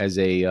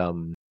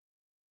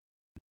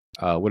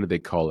what do they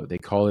call it? They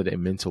call it a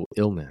mental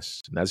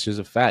illness. And that's just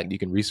a fact. You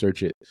can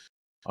research it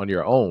on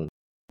your own.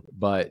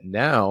 But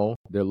now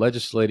they're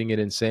legislating it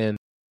and saying,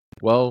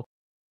 well,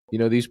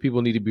 these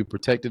people need to be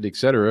protected,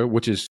 etc.,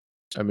 which is,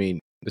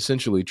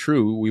 essentially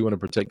true. We want to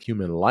protect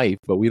human life,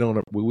 but we don't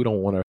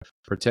want to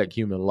protect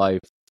human life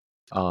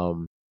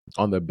on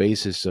the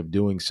basis of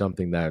doing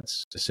something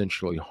that's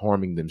essentially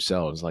harming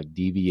themselves, like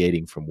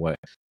deviating from what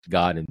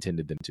God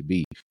intended them to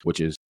be, which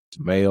is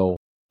male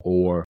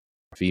or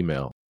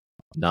female,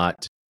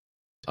 not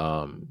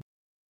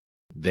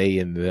they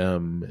and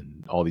them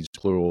and all these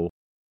plural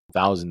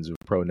thousands of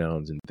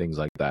pronouns and things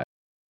like that.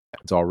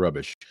 It's all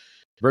rubbish.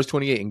 Verse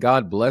 28, and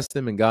God blessed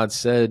them, and God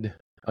said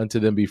unto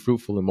them, be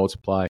fruitful and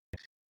multiply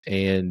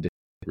and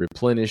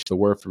replenish. The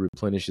word for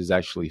replenish is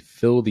actually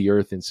fill the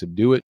earth and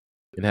subdue it,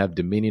 and have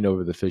dominion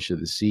over the fish of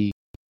the sea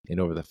and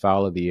over the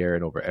fowl of the air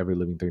and over every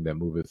living thing that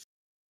moveth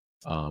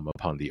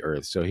upon the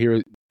earth. So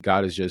here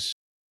God is just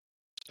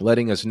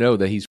letting us know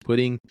that he's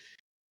putting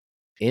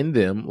in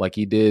them, like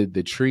he did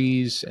the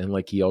trees and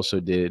like he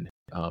also did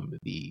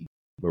the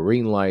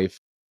marine life,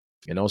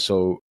 and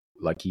also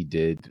like he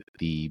did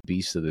the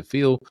beasts of the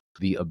field,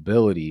 the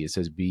ability. It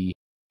says be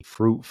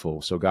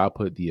fruitful. So God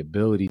put the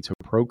ability to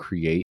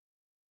procreate,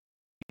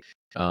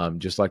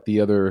 just like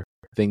the other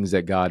things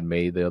that God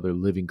made, the other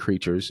living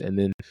creatures, and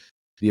then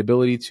the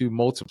ability to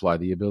multiply,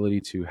 the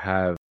ability to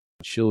have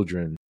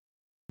children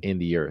in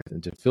the earth,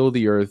 and to fill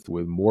the earth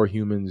with more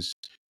humans,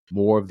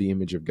 more of the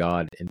image of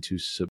God, and to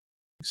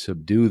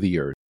subdue the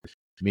earth,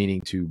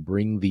 meaning to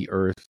bring the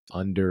earth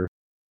under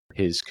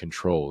his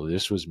control.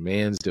 This was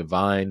man's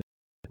divine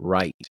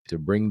right, to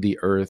bring the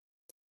earth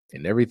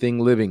and everything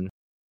living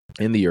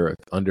in the earth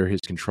under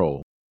his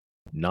control,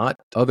 not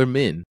other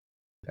men.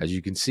 As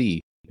you can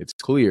see, it's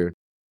clear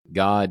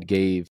God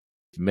gave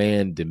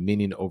man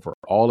dominion over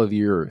all of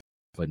the earth,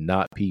 but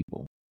not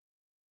people.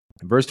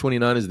 Verse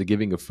 29 is the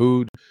giving of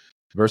food.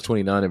 Verse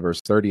 29 and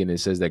verse 30, and it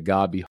says that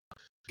God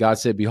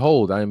said,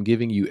 behold, I am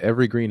giving you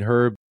every green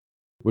herb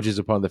which is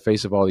upon the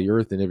face of all the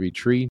earth, and every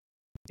tree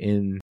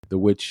in the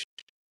which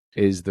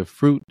is the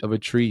fruit of a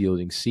tree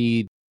yielding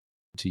seed.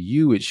 To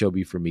you it shall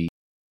be for meat,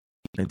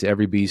 and to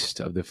every beast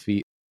of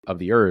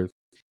the earth,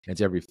 and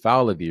to every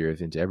fowl of the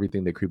earth, and to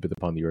everything that creepeth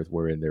upon the earth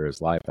wherein there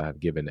is life, I have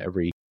given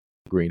every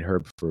green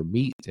herb for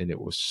meat. And it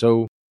was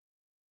so.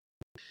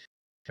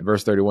 And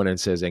verse 31, it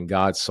says, and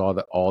God saw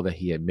that all that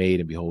he had made,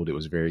 and behold, it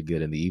was very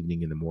good. And the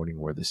evening and the morning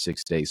were the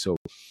sixth day. So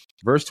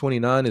verse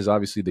 29 is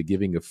obviously the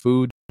giving of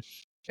food.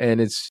 And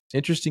it's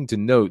interesting to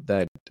note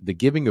that the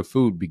giving of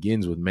food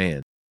begins with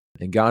man.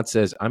 And God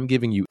says, I'm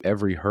giving you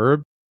every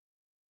herb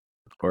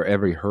or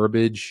every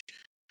herbage,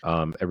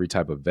 every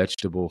type of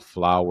vegetable,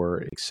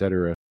 flour,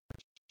 etc.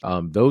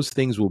 Those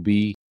things will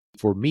be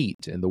for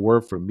meat. And the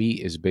word for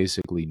meat is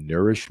basically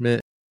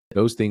nourishment.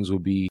 Those things will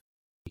be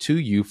to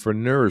you for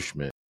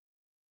nourishment.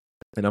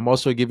 And I'm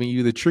also giving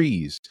you the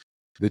trees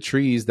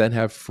that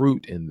have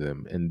fruit in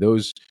them. And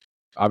those,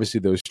 obviously,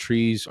 those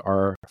trees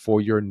are for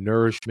your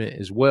nourishment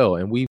as well.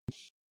 And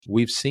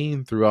we've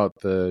seen throughout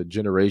the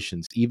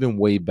generations, even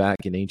way back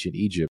in ancient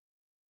Egypt,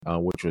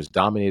 which was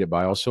dominated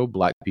by also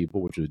black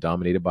people, which was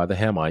dominated by the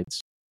Hamites,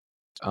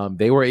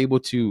 they were able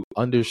to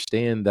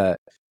understand that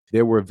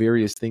there were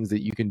various things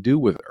that you can do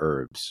with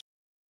herbs,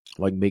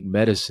 like make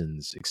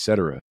medicines,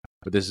 etc.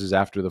 But this is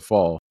after the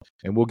fall,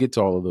 and we'll get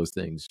to all of those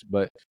things.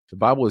 But the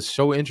Bible is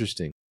so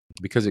interesting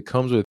because it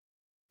comes with,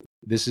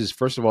 this is,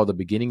 first of all, the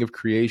beginning of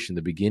creation,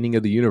 the beginning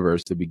of the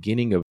universe, the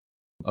beginning of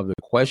the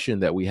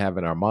question that we have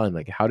in our mind,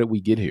 like, how did we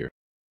get here?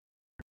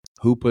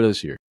 Who put us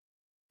here?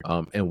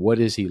 And what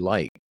is he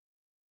like?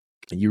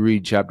 And you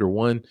read chapter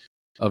 1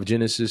 of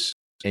Genesis,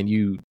 and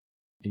you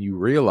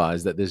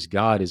realize that this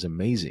God is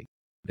amazing,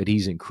 that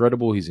he's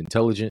incredible, he's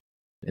intelligent,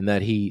 and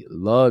that he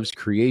loves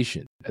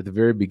creation. At the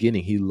very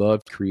beginning, he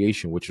loved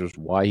creation, which is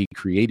why he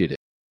created it.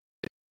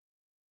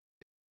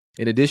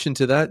 In addition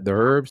to that, the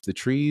herbs, the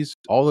trees,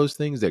 all those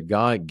things that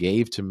God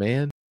gave to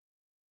man,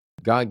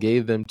 God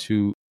gave them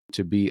to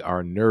be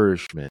our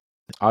nourishment.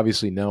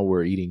 Obviously, now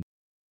we're eating,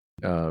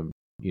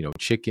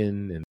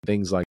 chicken and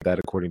things like that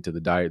according to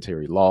the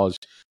dietary laws.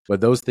 But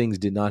those things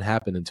did not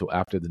happen until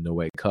after the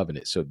Noahic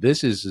covenant. So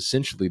this is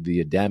essentially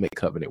the Adamic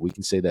covenant. We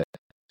can say that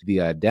the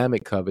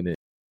Adamic covenant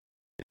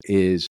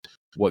is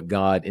what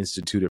God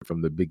instituted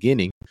from the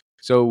beginning.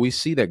 So we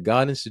see that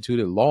God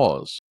instituted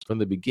laws from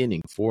the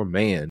beginning for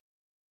man,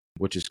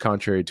 which is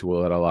contrary to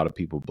what a lot of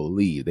people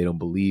believe. They don't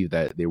believe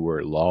that there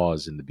were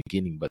laws in the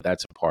beginning, but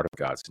that's a part of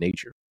God's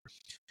nature.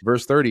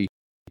 Verse 30,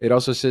 it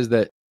also says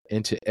that,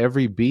 and to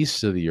every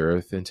beast of the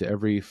earth, and to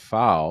every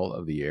fowl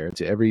of the air,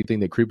 to everything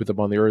that creepeth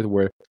upon the earth,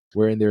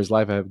 wherein there is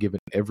life, I have given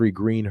every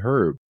green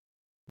herb.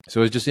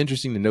 So it's just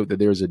interesting to note that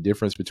there is a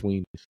difference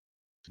between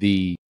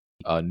the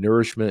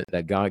nourishment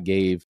that God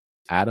gave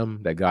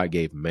Adam, that God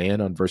gave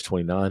man on verse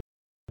 29,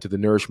 to the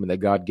nourishment that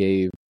God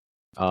gave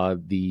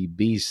the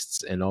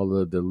beasts and all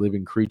of the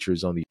living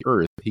creatures on the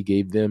earth. He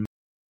gave them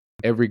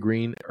every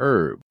green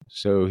herb.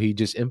 So he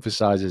just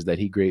emphasizes that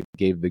he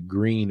gave the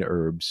green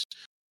herbs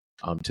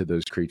to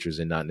those creatures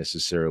and not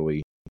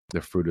necessarily the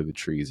fruit of the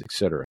trees,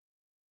 etc.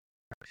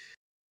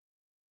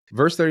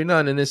 Verse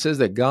 39, and it says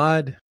that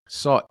God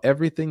saw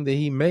everything that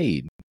he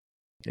made,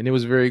 and it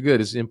was very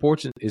good. It's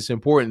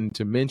important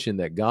to mention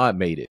that God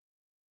made it.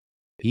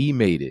 He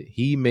made it.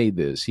 He made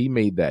this. He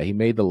made that. He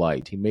made the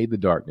light. He made the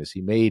darkness.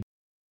 He made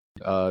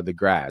the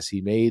grass. He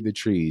made the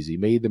trees. He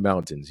made the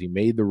mountains. He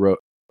made the road.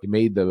 He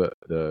made the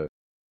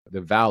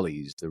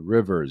valleys, the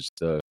rivers,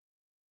 the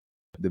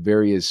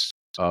various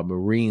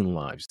marine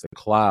lives, the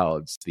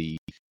clouds, the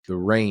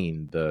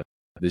rain, the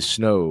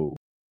snow,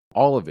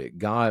 all of it.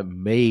 God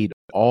made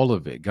all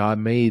of it. God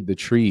made the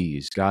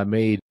trees. God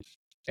made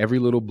every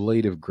little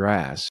blade of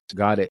grass.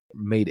 God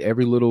made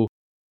every little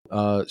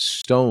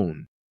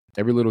stone,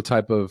 every little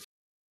type of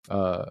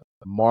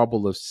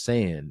marble of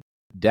sand,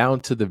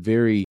 down to the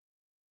very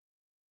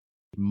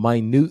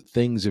minute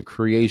things of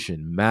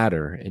creation,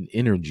 matter and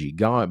energy.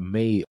 God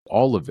made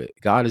all of it.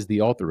 God is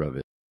the author of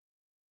it.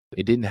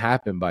 It didn't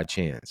happen by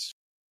chance.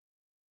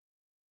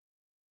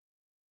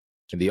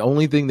 And the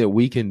only thing that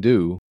we can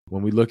do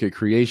when we look at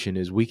creation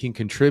is we can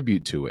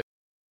contribute to it.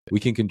 We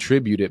can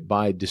contribute it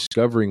by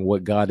discovering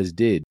what God has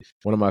did.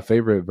 One of my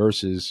favorite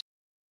verses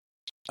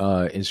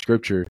in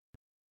scripture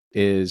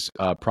is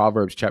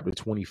Proverbs chapter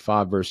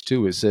 25, verse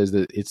 2. It says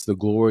that it's the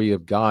glory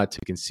of God to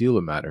conceal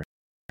a matter,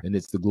 and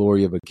it's the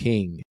glory of a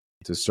king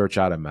to search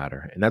out a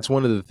matter. And that's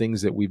one of the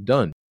things that we've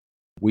done.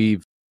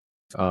 We've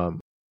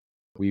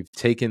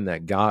taken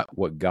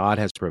what God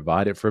has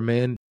provided for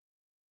man,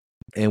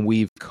 and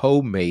we've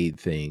co-made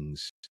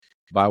things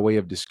by way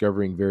of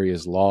discovering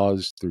various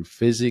laws through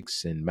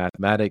physics and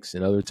mathematics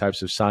and other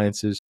types of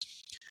sciences.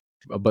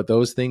 But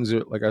those things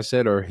are, like I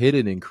said, are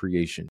hidden in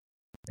creation.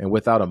 And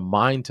without a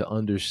mind to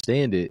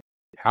understand it,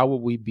 how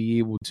would we be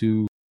able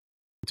to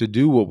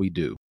do what we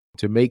do,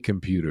 to make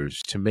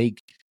computers, to make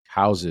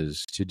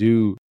houses, to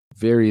do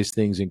various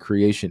things in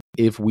creation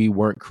if we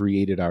weren't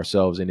created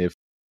ourselves, and if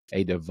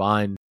a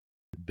divine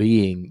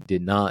being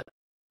did not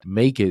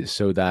make it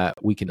so that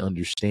we can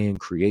understand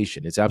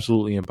creation? It's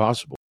absolutely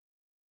impossible.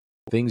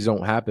 Things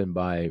don't happen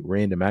by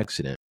random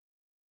accident.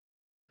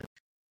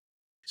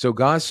 So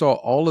God saw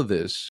all of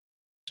this,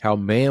 how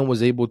man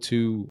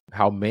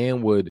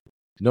would,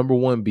 number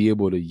one, be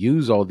able to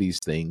use all these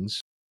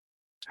things.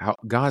 How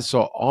God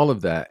saw all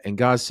of that. And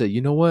God said,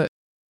 you know what?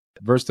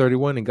 Verse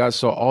 31, and God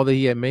saw all that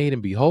he had made,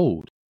 and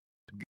behold,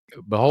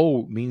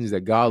 behold means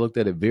that God looked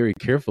at it very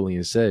carefully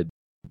and said,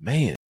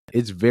 man,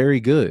 it's very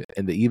good.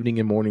 And the evening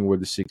and morning were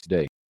the sixth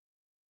day.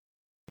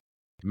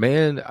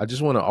 Man, I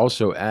just want to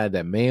also add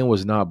that man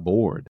was not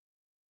bored.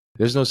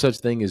 There's no such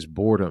thing as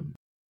boredom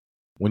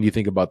when you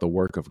think about the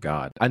work of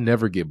God. I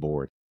never get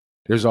bored.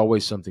 There's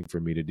always something for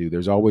me to do.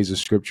 There's always a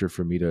scripture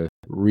for me to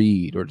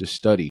read or to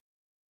study.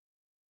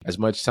 As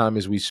much time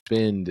as we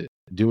spend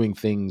doing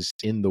things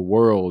in the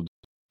world,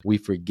 we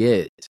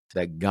forget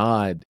that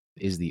God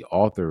is the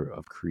author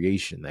of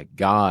creation, that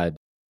God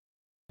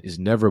is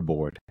never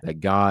bored,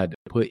 that God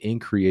put in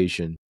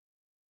creation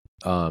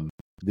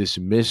this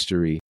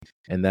mystery,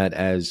 and that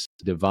as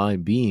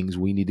divine beings,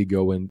 we need to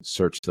go and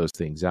search those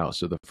things out.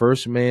 So the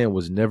first man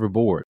was never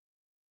bored,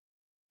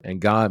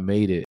 and God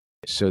made it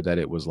so that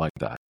it was like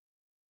that.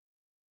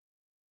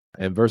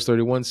 And verse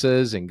 31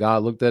 says, and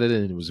God looked at it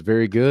and it was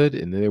very good.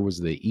 And there was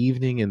the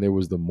evening and there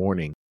was the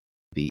morning,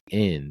 the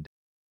end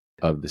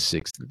of the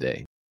sixth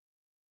day.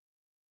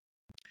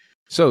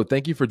 So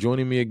thank you for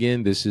joining me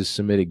again. This is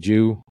Semitic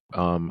Jew.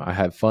 I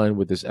had fun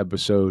with this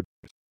episode.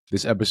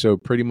 This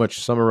episode pretty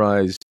much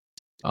summarized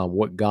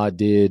what God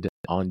did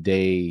on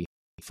day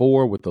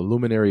 4 with the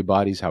luminary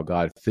bodies, how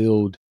God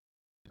filled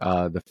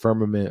the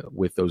firmament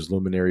with those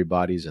luminary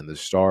bodies and the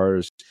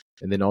stars.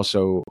 And then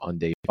also on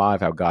day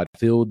 5, how God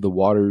filled the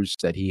waters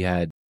that he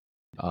had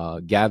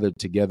gathered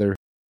together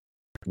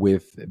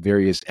with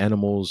various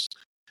animals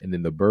and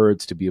then the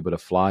birds to be able to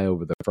fly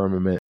over the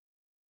firmament.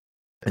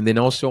 And then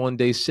also on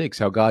day 6,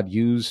 how God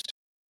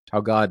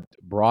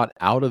brought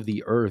out of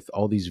the earth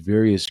all these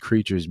various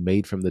creatures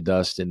made from the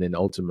dust, and then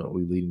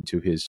ultimately leading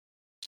to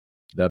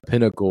the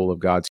pinnacle of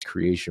God's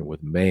creation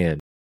with man.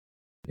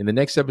 In the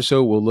next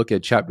episode, we'll look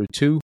at chapter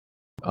 2.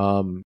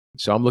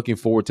 So I'm looking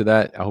forward to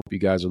that. I hope you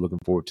guys are looking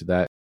forward to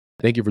that.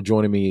 Thank you for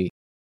joining me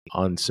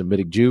on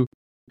Semitic Jew,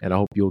 and I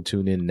hope you'll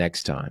tune in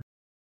next time.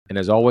 And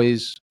as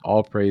always,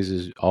 all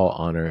praises, all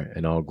honor,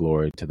 and all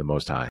glory to the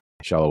Most High.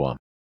 Shalom.